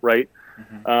 right?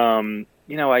 Mm-hmm.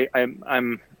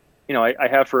 I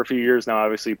have for a few years now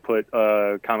obviously put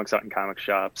comics out in comic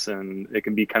shops, and it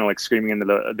can be kind of like screaming into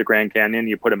the Grand Canyon.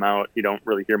 You put them out, you don't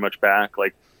really hear much back.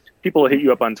 Like people hit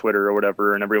you up on Twitter or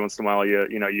whatever, and every once in a while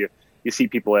you see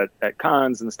people at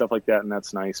cons and stuff like that, and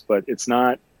that's nice. But it's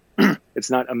not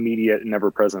immediate and ever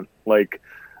present. Like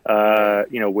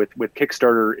with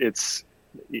Kickstarter, it's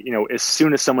as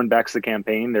soon as someone backs the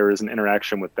campaign, there is an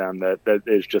interaction with them that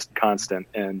is just constant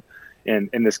and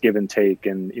this give and take,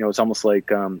 and it's almost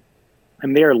like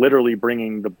and they are literally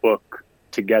bringing the book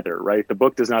together, right? The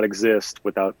book does not exist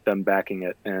without them backing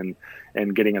it and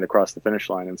getting it across the finish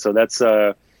line. And so that's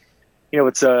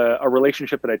it's a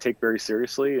relationship that I take very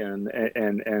seriously, and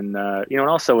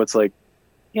also it's like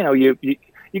you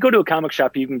go to a comic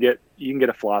shop, you can get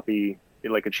a floppy,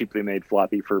 like a cheaply made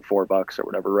floppy for $4 or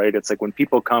whatever, right? It's like when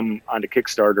people come onto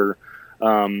Kickstarter,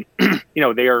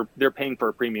 they're paying for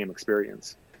a premium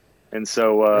experience. And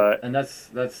so, and that's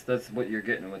what you're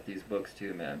getting with these books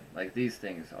too, man. Like these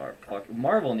things are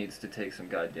Marvel needs to take some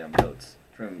goddamn notes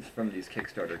from these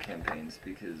Kickstarter campaigns,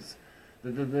 because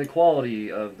the quality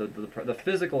of the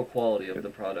physical quality of the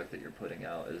product that you're putting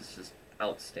out is just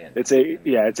outstanding.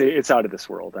 It's out of this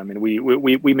world. I mean,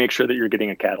 we make sure that you're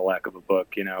getting a Cadillac of a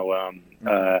book.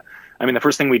 I mean, the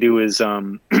first thing we do is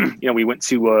we went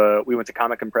to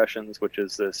Comic Impressions, which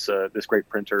is this great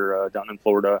printer down in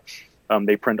Florida.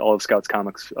 They print all of Scout's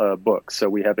Comics books, so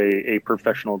we have a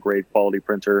professional grade quality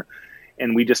printer,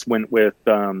 and we just went with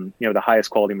the highest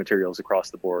quality materials across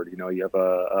the board. You have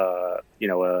a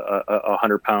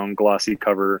 100-pound glossy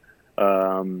cover,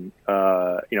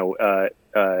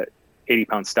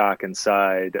 80-pound stock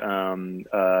inside.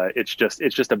 It's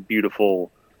just a beautiful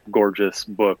gorgeous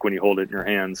book when you hold it in your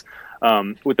hands.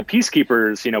 With the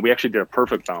Peacekeepers, we actually did a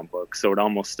perfect bound book, so it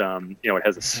almost, it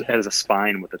has a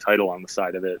spine with the title on the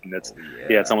side of it, and it's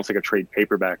it's almost like a trade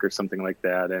paperback or something like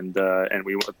that. And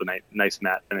we went with a nice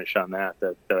matte finish on that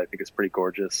I think is pretty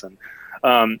gorgeous. And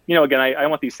again, I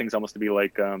want these things almost to be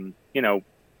like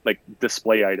like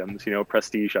display items,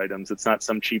 prestige items. It's not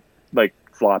some cheap like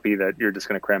floppy that you're just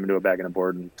going to cram into a bag and a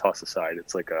board and toss aside.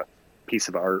 It's like a piece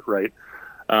of art, right?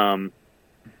 The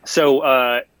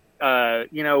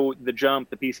Jump,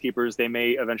 the Peacekeepers, they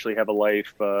may eventually have a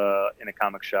life in a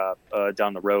comic shop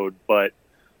down the road, but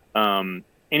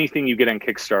anything you get on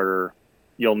Kickstarter,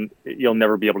 you'll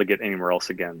never be able to get anywhere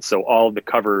else again. So all the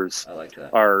covers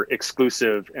are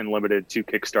exclusive and limited to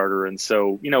Kickstarter, and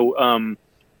so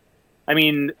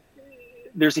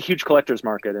there's a huge collector's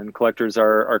market, and collectors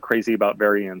are crazy about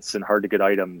variants and hard to get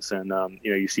items. And,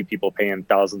 you see people paying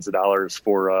thousands of dollars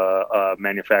for a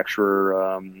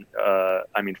manufacturer,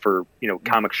 for,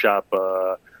 comic shop,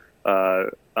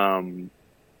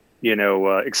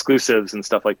 exclusives and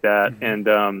stuff like that.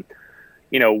 And,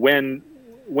 when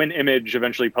Image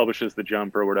eventually publishes The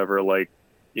Jump or whatever, like,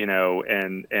 you've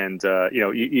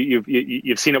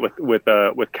seen it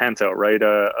with Kanto, right?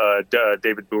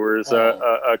 David Boer's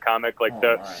comic. Like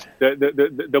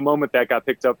the moment that got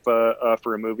picked up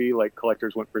for a movie, like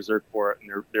collectors went berserk for it,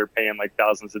 and they're paying like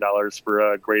thousands of dollars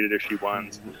for graded issue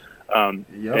ones.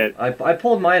 I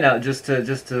pulled mine out just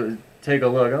to take a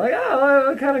look. I'm like,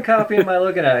 what kind of copy am I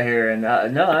looking at here? And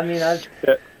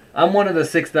I'm one of the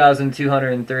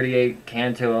 6,238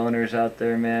 Kanto owners out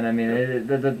there, man. I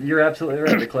mean, you're absolutely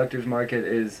right. The collector's market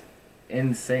is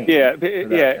insane. Yeah.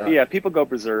 People go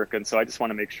berserk, and so I just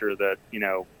want to make sure that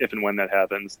if and when that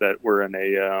happens, that we're in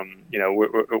a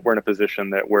we're in a position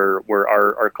that where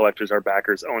our collectors, our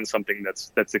backers, own something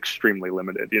that's extremely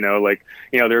limited.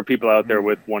 There are people out there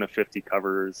with 1 of 50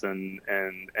 covers, and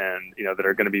that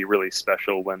are going to be really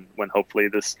special when hopefully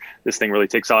this thing really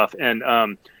takes off. And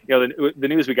the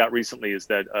news we got recently is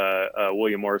that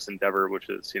William Morris Endeavor, which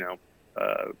is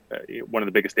one of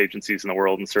the biggest agencies in the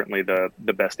world, and certainly the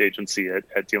best agency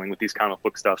at dealing with these comic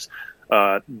book stuffs,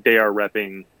 they are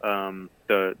repping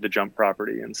the Jump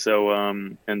property, and so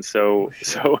of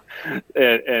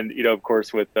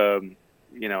course with I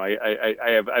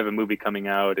have a movie coming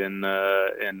out in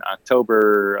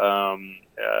October,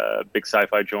 big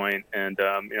sci-fi joint, and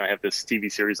I have this TV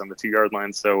series on the 2 Yard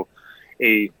Line, so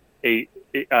I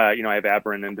have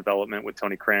Aberrant in development with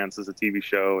Tony Krantz as a TV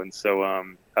show, and so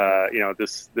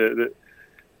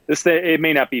this thing, it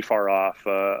may not be far off,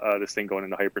 this thing going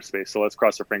into hyperspace. So let's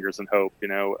cross our fingers and hope.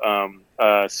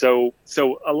 So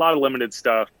a lot of limited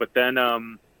stuff, but then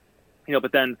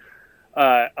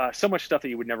so much stuff that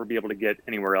you would never be able to get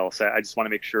anywhere else. I just want to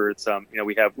make sure it's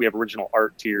we have original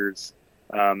art tiers.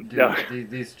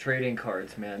 These trading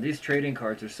cards, man. These trading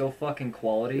cards are so fucking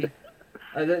quality.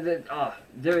 They're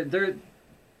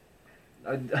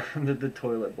the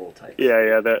toilet bowl types.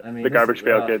 The garbage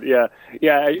pail kid.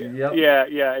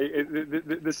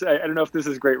 This I don't know if this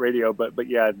is great radio, but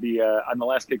on the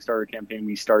last Kickstarter campaign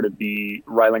we started the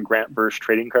Ryland Grant verse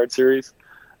trading card series.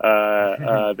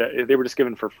 That they were just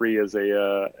given for free as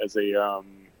a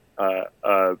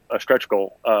stretch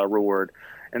goal reward,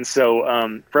 and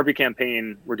so for every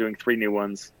campaign we're doing 3 new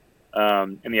ones.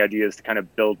 And the idea is to kind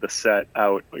of build the set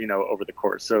out, over the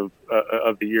course of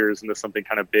the years into something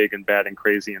kind of big and bad and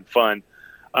crazy and fun.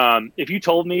 If you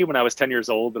told me when I was 10 years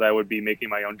old that I would be making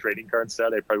my own trading card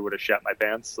set, I probably would have shat my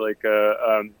pants. Like,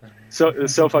 so it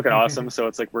was so fucking awesome. So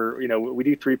it's like we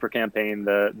do 3 per campaign.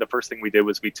 The first thing we did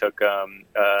was we took Lance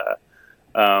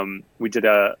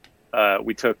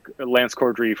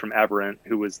Cordry from Aberrant,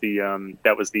 who was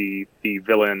the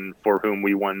villain for whom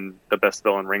we won the Best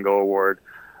Villain Ringo Award.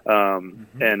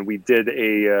 And we did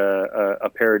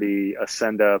a parody, a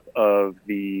send up of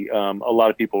the a lot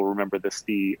of people remember this.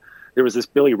 There was this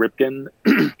Billy Ripken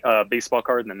baseball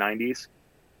card in the 90s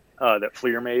that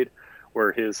Fleer made,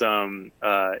 where his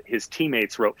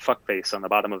teammates wrote "fuckface" on the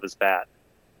bottom of his bat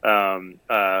during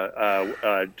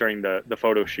the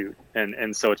photo shoot,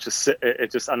 and so it's just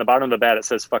on the bottom of the bat it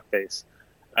says "fuckface."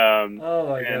 Oh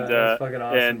my god, that's fucking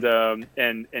awesome.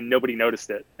 And nobody noticed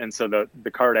it, and so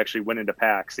the card actually went into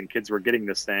packs, and kids were getting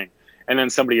this thing, and then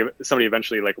somebody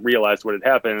eventually like realized what had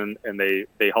happened, and they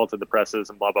halted the presses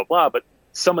and blah blah blah. But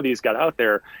some of these got out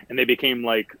there, and they became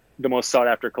like the most sought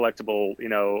after collectible,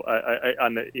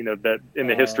 on the in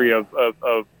the history of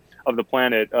the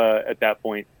planet at that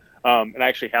point. And I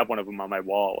actually have one of them on my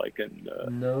wall,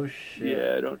 no shit.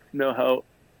 Yeah, I don't know how.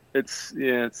 It's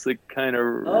like kind of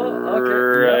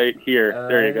right here.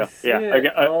 There you go. Yeah,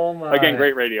 again,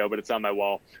 great radio, but it's on my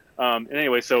wall. And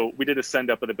anyway, so we did a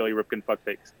send up of the Billy Ripken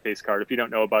fuckface card. If you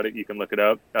don't know about it, you can look it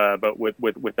up. But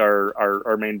with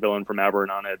our main villain from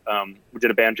Aberrant on it, we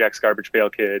did a Banjax Garbage Pail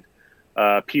Kid.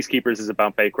 Peacekeepers is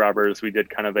about bank robbers. We did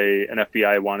kind of an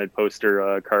FBI wanted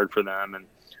poster card for them, and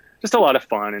just a lot of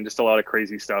fun and just a lot of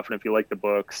crazy stuff. And if you like the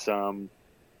books,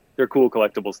 they're cool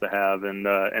collectibles to have. And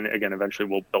again, eventually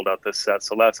we'll build out this set,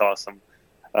 so that's awesome.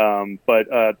 But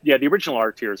the original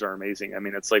art tiers are amazing. I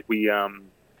mean, it's like we,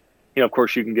 of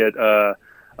course you can get,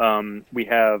 we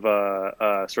have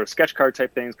sort of sketch card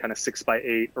type things, kind of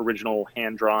 6x8 original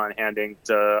hand drawn, hand inked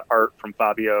art from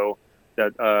Fabio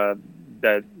that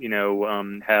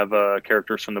have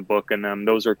characters from the book in them.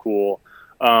 Those are cool.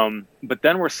 But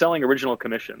then we're selling original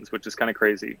commissions, which is kind of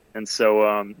crazy. And so,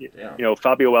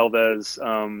 Fabio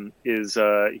Alves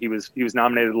he was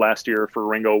nominated last year for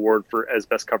Ringo Award as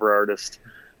best cover artist.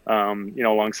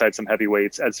 Alongside some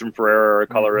heavyweights. Edson Ferreira, our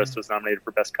colorist, was nominated for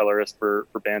best colorist for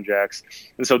Banjax.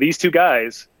 And so these two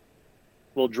guys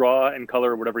will draw and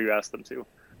color whatever you ask them to.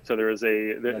 So there's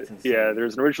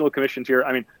an original commission tier.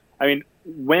 I mean,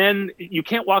 when you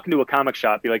can't walk into a comic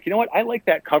shop, be like, you know what, I like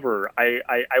that cover.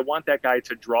 I want that guy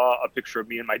to draw a picture of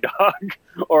me and my dog,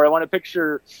 or I want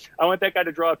that guy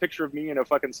to draw a picture of me in a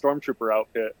fucking stormtrooper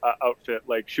outfit,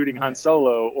 like shooting Han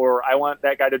Solo, or I want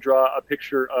that guy to draw a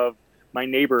picture of my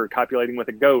neighbor copulating with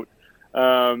a goat.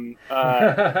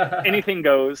 Anything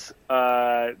goes.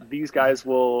 These guys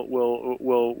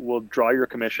will draw your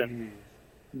commission.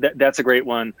 That's a great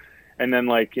one. And then,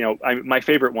 my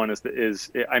favorite one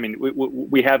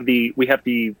we have the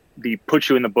put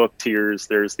you in the book tiers.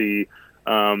 There's the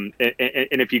and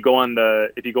if you go on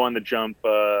the Jump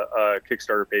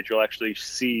Kickstarter page, you'll actually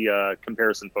see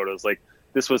comparison photos. Like,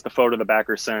 this was the photo the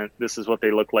backer sent. This is what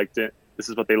they look like. This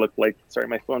is what they look like. Sorry,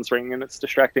 my phone's ringing and it's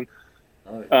distracting.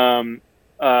 This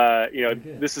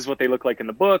is what they look like in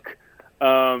the book.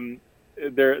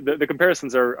 The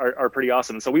comparisons are pretty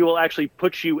awesome. So we will actually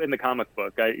put you in the comic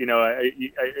book. All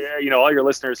your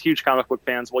listeners, huge comic book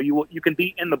fans. Well, you can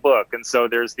be in the book. And so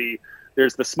there's the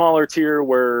smaller tier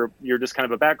where you're just kind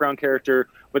of a background character,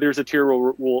 but there's a tier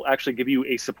where we'll actually give you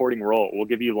a supporting role. We'll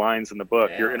give you lines in the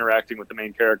book. Yeah. You're interacting with the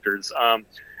main characters.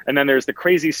 And then there's the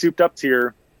crazy souped up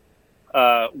tier,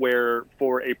 where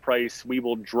for a price we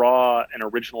will draw an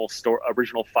original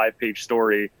 5-page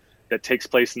story that takes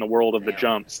place in the world of the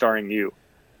Jump, starring you.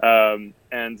 And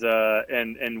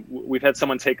we've had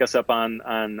someone take us up on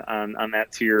that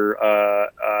tier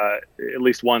at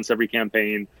least once every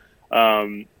campaign.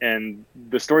 And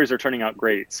the stories are turning out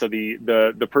great. So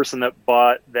the person that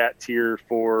bought that tier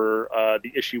for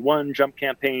the issue 1 Jump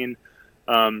campaign,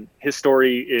 his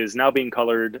story is now being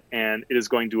colored, and it is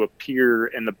going to appear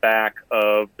in the back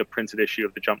of the printed issue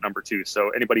of the Jump number 2. So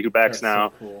anybody who backs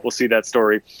now will see that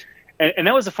story. And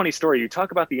that was a funny story. You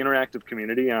talk about the interactive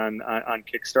community on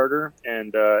Kickstarter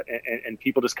and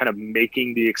people just kind of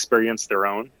making the experience their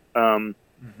own.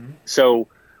 So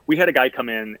we had a guy come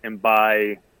in and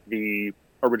buy the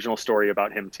original story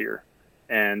about him tier.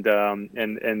 And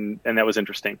that was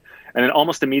interesting. And then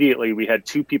almost immediately we had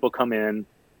 2 people come in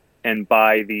and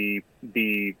buy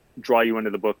the draw you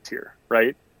into the book tier,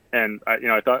 right? And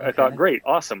I thought great,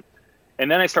 awesome. And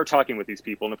then I start talking with these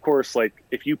people, and of course, like,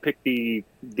 if you pick the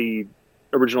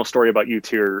original story about you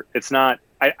tier, it's not.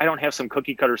 I don't have some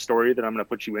cookie cutter story that I'm going to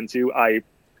put you into. I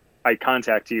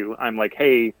contact you. I'm like,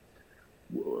 hey,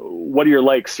 what are your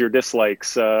likes, your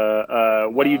dislikes?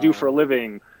 What do you do for a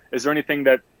living? Is there anything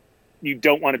that you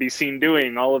don't want to be seen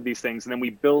doing? All of these things, and then we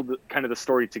build kind of the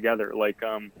story together. Like,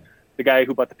 the guy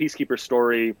who bought the Peacekeeper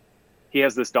story, he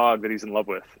has this dog that he's in love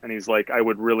with, and he's like, I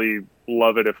would really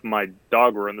love it if my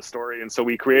dog were in the story. And so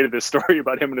we created this story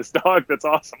about him and his dog. That's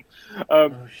awesome.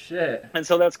 Oh shit! And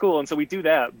so that's cool. And so we do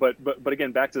that. But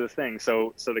again, back to the thing.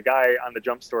 So the guy on the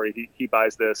Jump story, he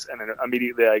buys this, and then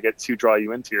immediately I get 2 draw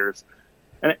you in tiers.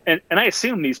 And I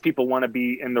assume these people want to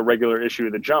be in the regular issue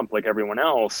of the Jump like everyone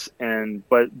else.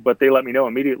 But they let me know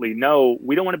immediately, no,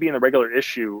 we don't want to be in the regular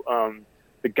issue.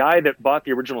 The guy that bought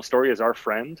the original story is our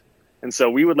friend. And so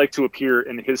we would like to appear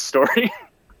in his story.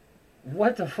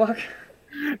 What the fuck?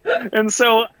 And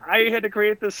so I had to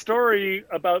create this story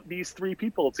about these 3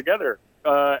 people together.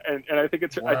 And I think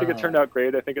it turned out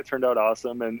great. I think it turned out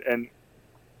awesome. And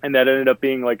that ended up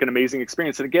being like an amazing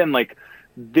experience. And again, like,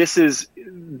 this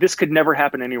could never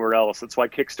happen anywhere else. That's why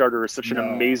Kickstarter is such an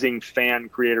amazing fan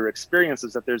creator experience,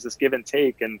 is that there's this give and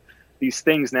take, and these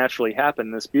things naturally happen.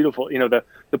 This beautiful,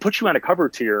 the put you on a cover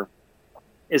tier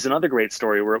is another great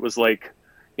story where it was like,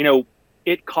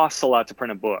 it costs a lot to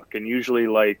print a book, and usually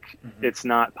it's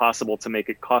not possible to make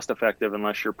it cost effective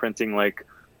unless you're printing like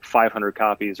 500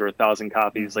 copies or 1,000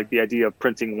 copies. Like, the idea of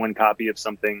printing 1 copy of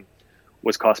something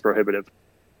was cost prohibitive.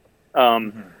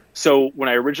 So when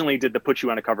I originally did the put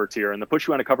you on a cover tier, and the put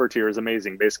you on a cover tier is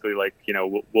amazing. Basically, like, you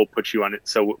know, we'll put you on it.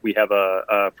 So we have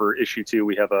for issue 2,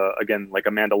 we have again, like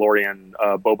a Mandalorian,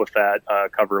 Boba Fett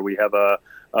cover. We have a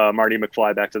Marty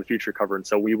McFly Back to the Future cover. And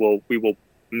so we will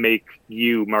make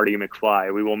you Marty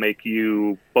McFly. We will make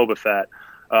you Boba Fett.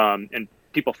 And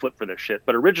people flip for this shit.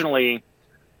 But originally,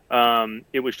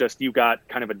 it was just, you got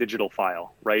kind of a digital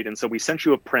file, right? And so we sent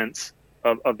you a print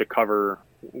of the cover,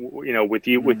 you know, with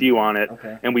you on it,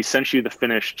 and we sent you the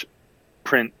finished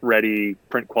print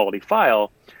quality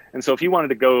file. And so if you wanted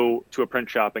to go to a print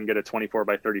shop and get a 24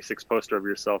 by 36 poster of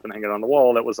yourself and hang it on the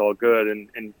wall, that was all good,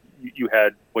 and you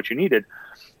had what you needed.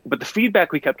 But the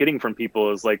feedback we kept getting from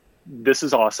people is like, this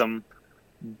is awesome,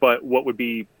 but what would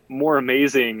be more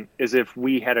amazing is if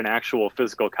we had an actual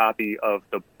physical copy of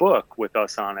the book with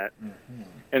us on it.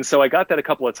 And so I got that a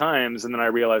couple of times, and then I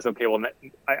realized, okay, well,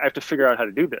 I have to figure out how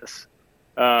to do this.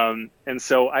 And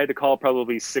so I had to call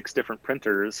probably 6 different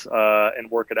printers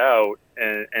and work it out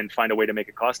and find a way to make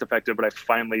it cost effective. But I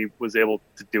finally was able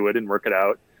to do it and work it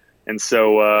out. And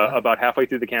so about halfway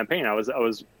through the campaign, I was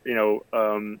able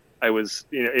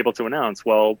to announce,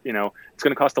 well, you know, it's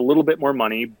going to cost a little bit more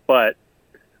money, but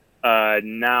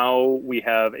now we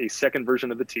have a second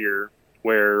version of the tier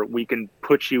where we can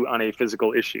put you on a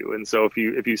physical issue. And so if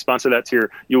you sponsor that tier,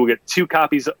 you will get 2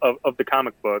 copies of the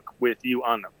comic book with you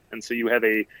on them. And so you have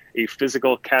a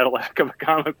physical Cadillac of a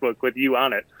comic book with you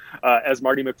on it, as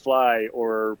Marty McFly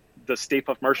or the Stay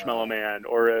Puft Marshmallow Man,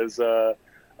 or as so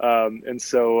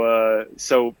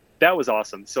that was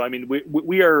awesome. So I mean,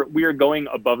 we are going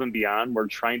above and beyond. We're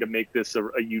trying to make this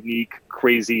a unique,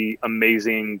 crazy,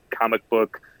 amazing comic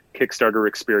book Kickstarter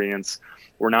experience.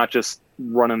 We're not just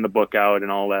running the book out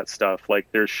and all that stuff. Like,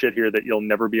 there's shit here that you'll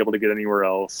never be able to get anywhere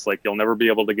else. Like, you'll never be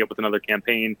able to get with another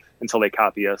campaign until they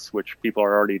copy us, which people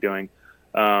are already doing.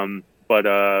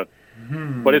 But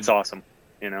it's awesome,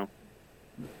 you know.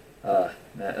 And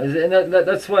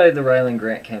that's why the Ryland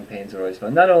Grant campaigns are always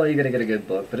fun. Not only are you going to get a good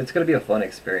book, but it's going to be a fun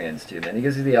experience too, man. It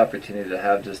gives you the opportunity to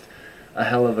have just a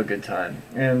hell of a good time.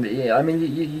 And yeah, I mean,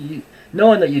 you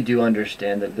knowing that you do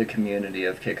understand the community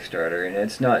of Kickstarter, and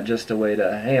it's not just a way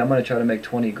to, hey, I'm going to try to make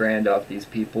 20 grand off these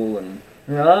people, and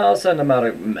you know, I'll send them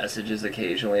out messages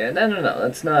occasionally. And no,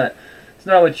 that's not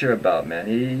what you're about, man.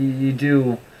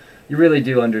 You really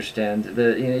do understand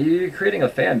that, you know, you're creating a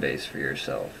fan base for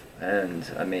yourself. And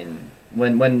I mean,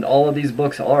 when all of these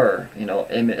books are, you know,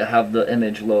 have the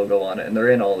Image logo on it, and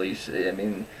they're in all these, I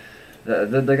mean, they're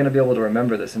going to be able to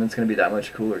remember this, and it's going to be that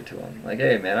much cooler to them. Like,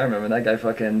 hey, man, I remember that guy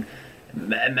fucking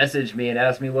messaged me and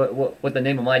asked me what the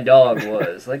name of my dog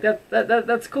was. Like,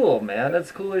 that's cool, man.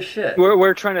 That's cool as shit.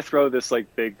 We're trying to throw this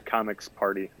like big comics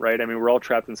party, right? I mean, we're all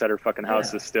trapped inside our fucking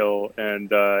houses still,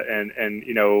 and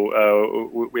you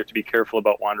know, we have to be careful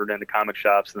about wandering into comic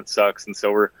shops, and it sucks. And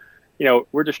so we're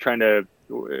just trying to,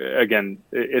 again,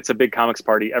 it's a big comics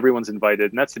party. Everyone's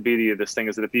invited, and that's the beauty of this thing,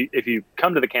 is that if you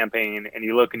come to the campaign and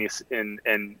you look and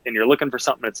you're looking for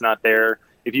something that's not there,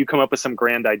 if you come up with some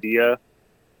grand idea,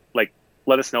 like,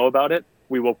 let us know about it.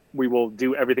 We will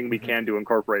do everything we can to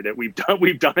incorporate it. We've done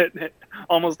it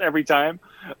almost every time.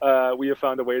 We have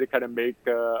found a way to kind of make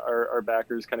our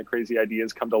backers' kind of crazy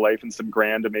ideas come to life in some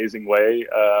grand, amazing way.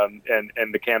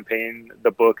 And the campaign, the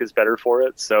book is better for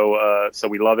it. So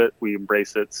we love it. We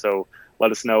embrace it. So let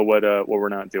us know what we're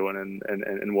not doing,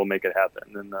 and we'll make it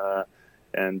happen.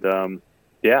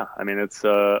 Yeah, I mean, it's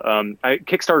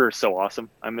Kickstarter is so awesome.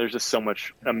 I mean, there's just so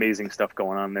much amazing stuff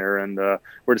going on there, and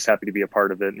we're just happy to be a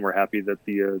part of it, and we're happy that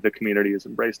the community has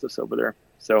embraced us over there.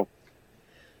 So,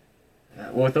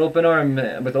 well, with open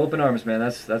arms, man,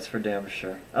 that's for damn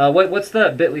sure. What's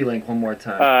the Bitly link one more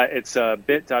time? It's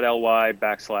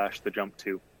bit.ly/thejump2.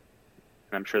 And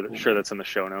I'm sure that's in the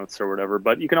show notes or whatever.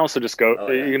 But you can also just go.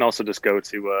 Oh, yeah. You can also just go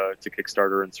to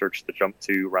Kickstarter and search the Jump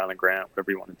 2 Ryland Grant,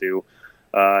 whatever you want to do.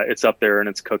 It's up there and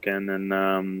it's cooking,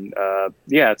 and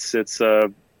yeah, it's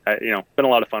you know, been a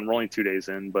lot of fun. We're only 2 days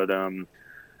in, but you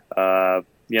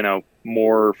know,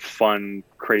 more fun,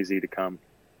 crazy to come.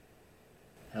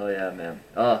 Hell yeah, man!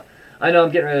 I know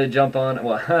I'm getting ready to jump on.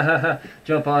 Well,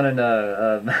 jump on and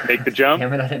make the jump.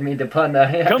 Damn it, I didn't mean to pun.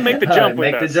 Come make the jump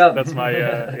with us. The jump. That's my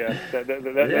yeah. I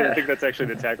think that's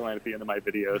actually the tagline at the end of my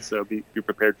video. So be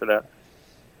prepared for that.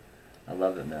 I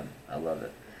love it, man. I love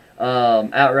it.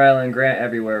 At Ryland Grant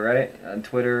everywhere, right? On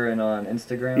Twitter and on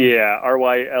Instagram. Yeah,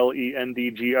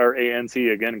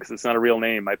 RYLENDGRANT again, because it's not a real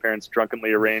name. My parents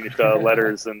drunkenly arranged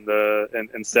letters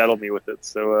and saddled me with it.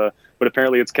 So, but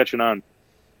apparently it's catching on.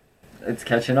 It's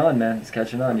catching on, man. It's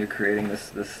catching on. You're creating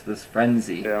this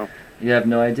frenzy. Yeah. You have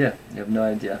no idea.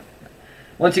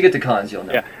 Once you get to cons, you'll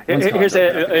know. Yeah. Here's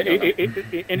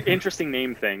an interesting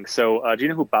name thing. So, do you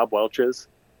know who Bob Welch is?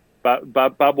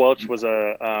 Bob Welch was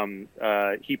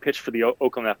he pitched for the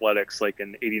Oakland Athletics like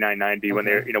in '89-90 when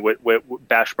they with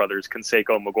Bash Brothers,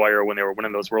 Canseco, McGuire when they were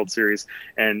winning those World Series,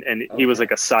 and he was like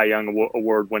a Cy Young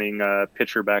award winning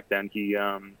pitcher back then. He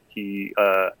was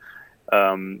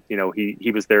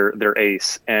their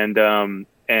ace, and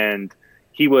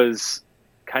he was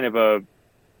kind of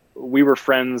we were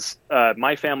friends.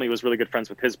 My family was really good friends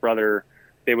with his brother.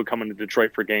 They would come into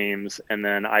Detroit for games, and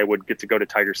then I would get to go to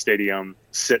Tiger Stadium,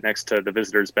 sit next to the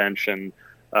visitors bench, and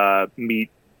meet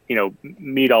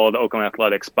all of the Oakland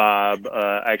Athletics. Bob,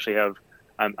 I actually have,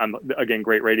 I'm again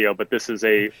great radio, but this is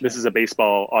a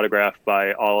baseball autograph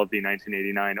by all of the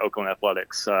 1989 Oakland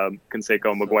Athletics: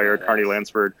 Canseco, McGuire, Carney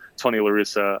Lansford, Tony La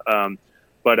Russa.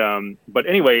 But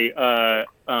anyway,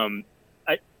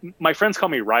 my friends call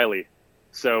me Riley.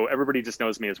 So everybody just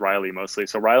knows me as Riley mostly.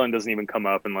 So Ryland doesn't even come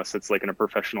up unless it's like in a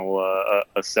professional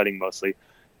a setting mostly.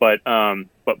 But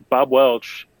Bob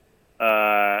Welch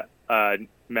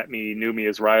knew me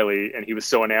as Riley, and he was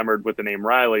so enamored with the name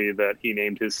Riley that he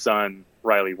named his son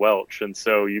Riley Welch. And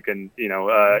so you can,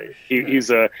 he's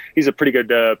a pretty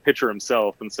good pitcher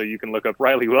himself, and so you can look up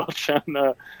Riley Welch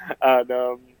on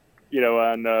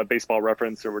Baseball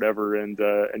Reference or whatever, and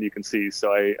you can see.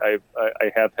 So I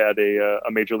have had a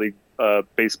Major League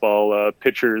Baseball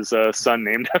pitcher's son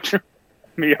named after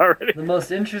me already. The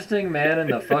most interesting man in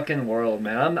the fucking world,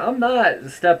 man. I'm not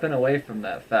stepping away from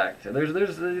that fact. I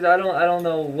don't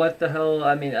know what the hell.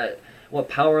 I mean, what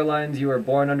power lines you were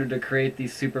born under to create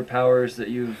these superpowers that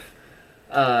you've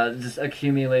just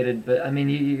accumulated, but I mean,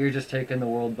 you're just taking the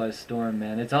world by storm,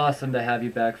 man. It's awesome to have you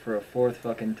back for a fourth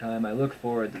fucking time. I look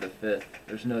forward to the fifth.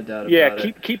 There's no doubt about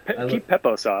it. Keep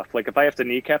Pepos off. Like if I have to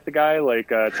kneecap the guy, like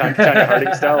Tanya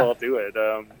Harding style, I'll do it.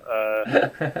 I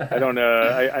don't.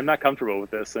 I'm not comfortable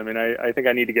with this. I mean, I think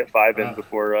I need to get 5 in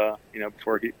before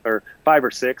he, or 5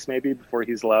 or 6 maybe before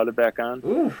he's allowed it back on.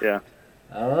 Oof. Yeah.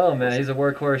 I don't know, man. He's a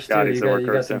workhorse too. You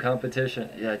got some yeah. competition.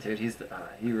 Yeah, dude. He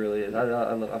really is.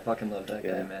 I fucking love that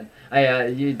guy, man.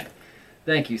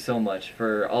 Thank you so much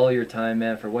for all your time,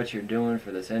 man. For what you're doing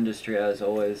for this industry, as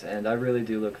always. And I really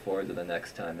do look forward to the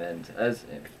next time. And as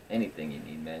anything you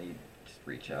need, man, you just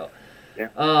reach out. Yeah.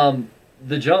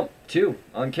 The Jump 2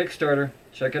 on Kickstarter.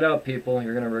 Check it out, people.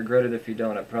 You're gonna regret it if you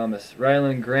don't. I promise.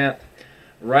 Ryland Grant,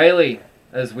 Riley,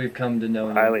 as we've come to know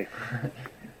him. Riley.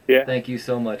 Yeah. Thank you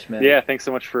so much, man. Yeah, thanks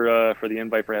so much for the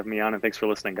invite, for having me on, and thanks for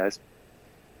listening, guys.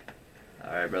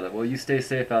 All right, brother. Well, you stay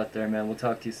safe out there, man. We'll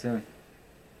talk to you soon.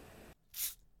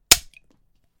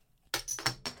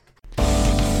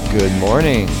 Good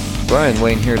morning. Brian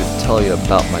Wayne here to tell you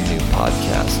about my new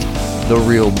podcast, The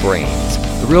Real Brains.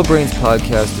 The Real Brains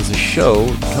podcast is a show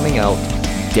coming out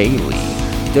daily,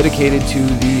 dedicated to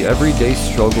the everyday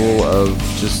struggle of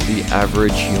just the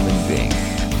average human being.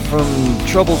 From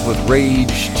troubles with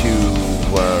rage to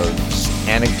just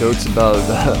anecdotes about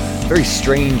very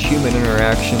strange human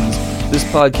interactions, this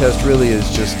podcast really is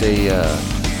just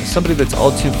somebody that's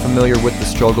all too familiar with the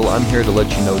struggle. I'm here to let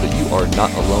you know that you are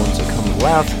not alone, so come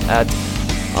laugh at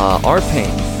our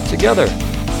pain together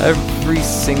every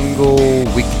single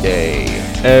weekday,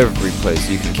 every place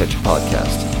you can catch a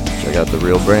podcast. Check out The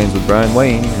Real Brains with Brian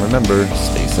Wayne. Remember,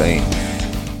 stay sane.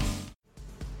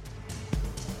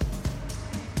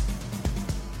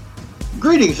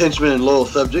 Greetings, henchmen and loyal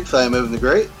subjects. I am Evan the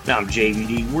Great. And I'm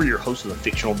JVD. We're your hosts of the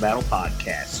Fictional Battle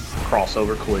Podcast,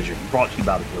 Crossover Collision, brought to you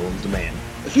by the Villains Demand.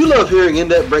 If you love hearing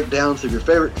in-depth breakdowns of your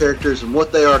favorite characters and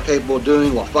what they are capable of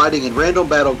doing while fighting in random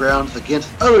battlegrounds against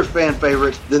other fan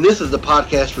favorites, then this is the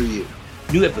podcast for you.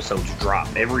 New episodes drop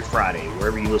every Friday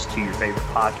wherever you listen to your favorite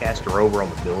podcast or over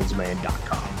on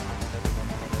thevillansdemand.com.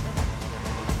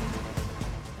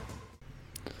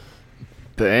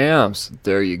 Bams!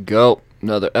 There you go.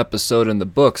 Another episode in the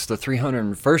books, the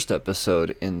 301st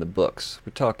episode in the books.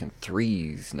 We're talking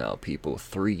 3s now, people.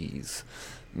 3s.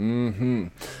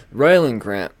 Ryland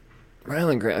Grant.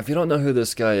 If you don't know who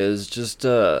this guy is, just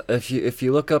if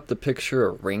you look up the picture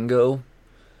of Ringo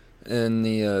in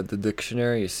the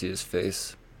dictionary, you see his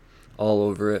face all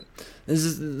over it. This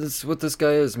is what this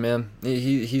guy is, man.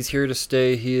 He's here to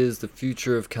stay. He is the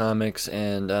future of comics,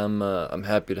 and I'm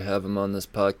happy to have him on this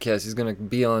podcast. He's gonna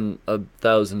be on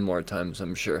 1,000 more times,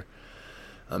 I'm sure.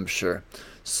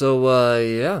 So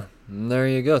yeah, there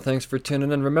you go. Thanks for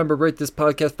tuning in. Remember, rate this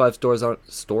podcast 5 stars on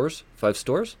 5 stars?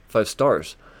 5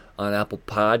 stars on Apple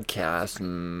Podcasts.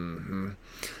 And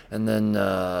then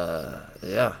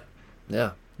yeah,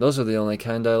 those are the only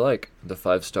kind I like. The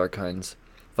 5-star kinds.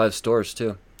 5 stars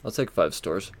too. I'll take 5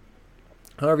 stars.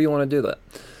 However you want to do that.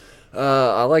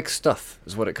 I like stuff,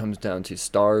 is what it comes down to.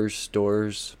 Stars,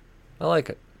 stores. I like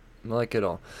it. I like it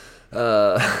all.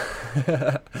 On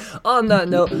that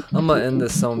note, I'm gonna end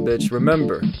this son bitch.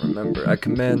 Remember, I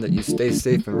command that you stay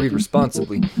safe and read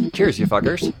responsibly. Cheers, you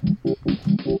fuckers.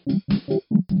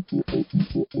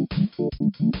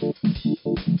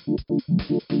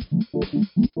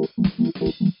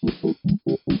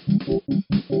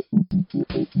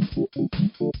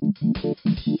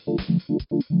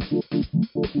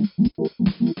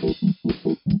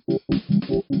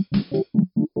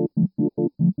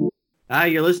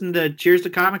 You're listening to Cheers to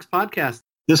Comics podcast.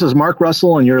 This is Mark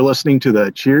Russell, and you're listening to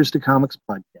the Cheers to Comics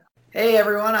podcast. Hey,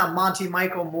 everyone. I'm Monty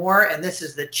Michael Moore, and this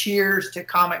is the Cheers to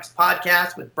Comics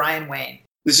podcast with Brian Wayne.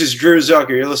 This is Drew Zucker.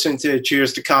 You're listening to the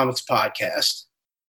Cheers to Comics podcast.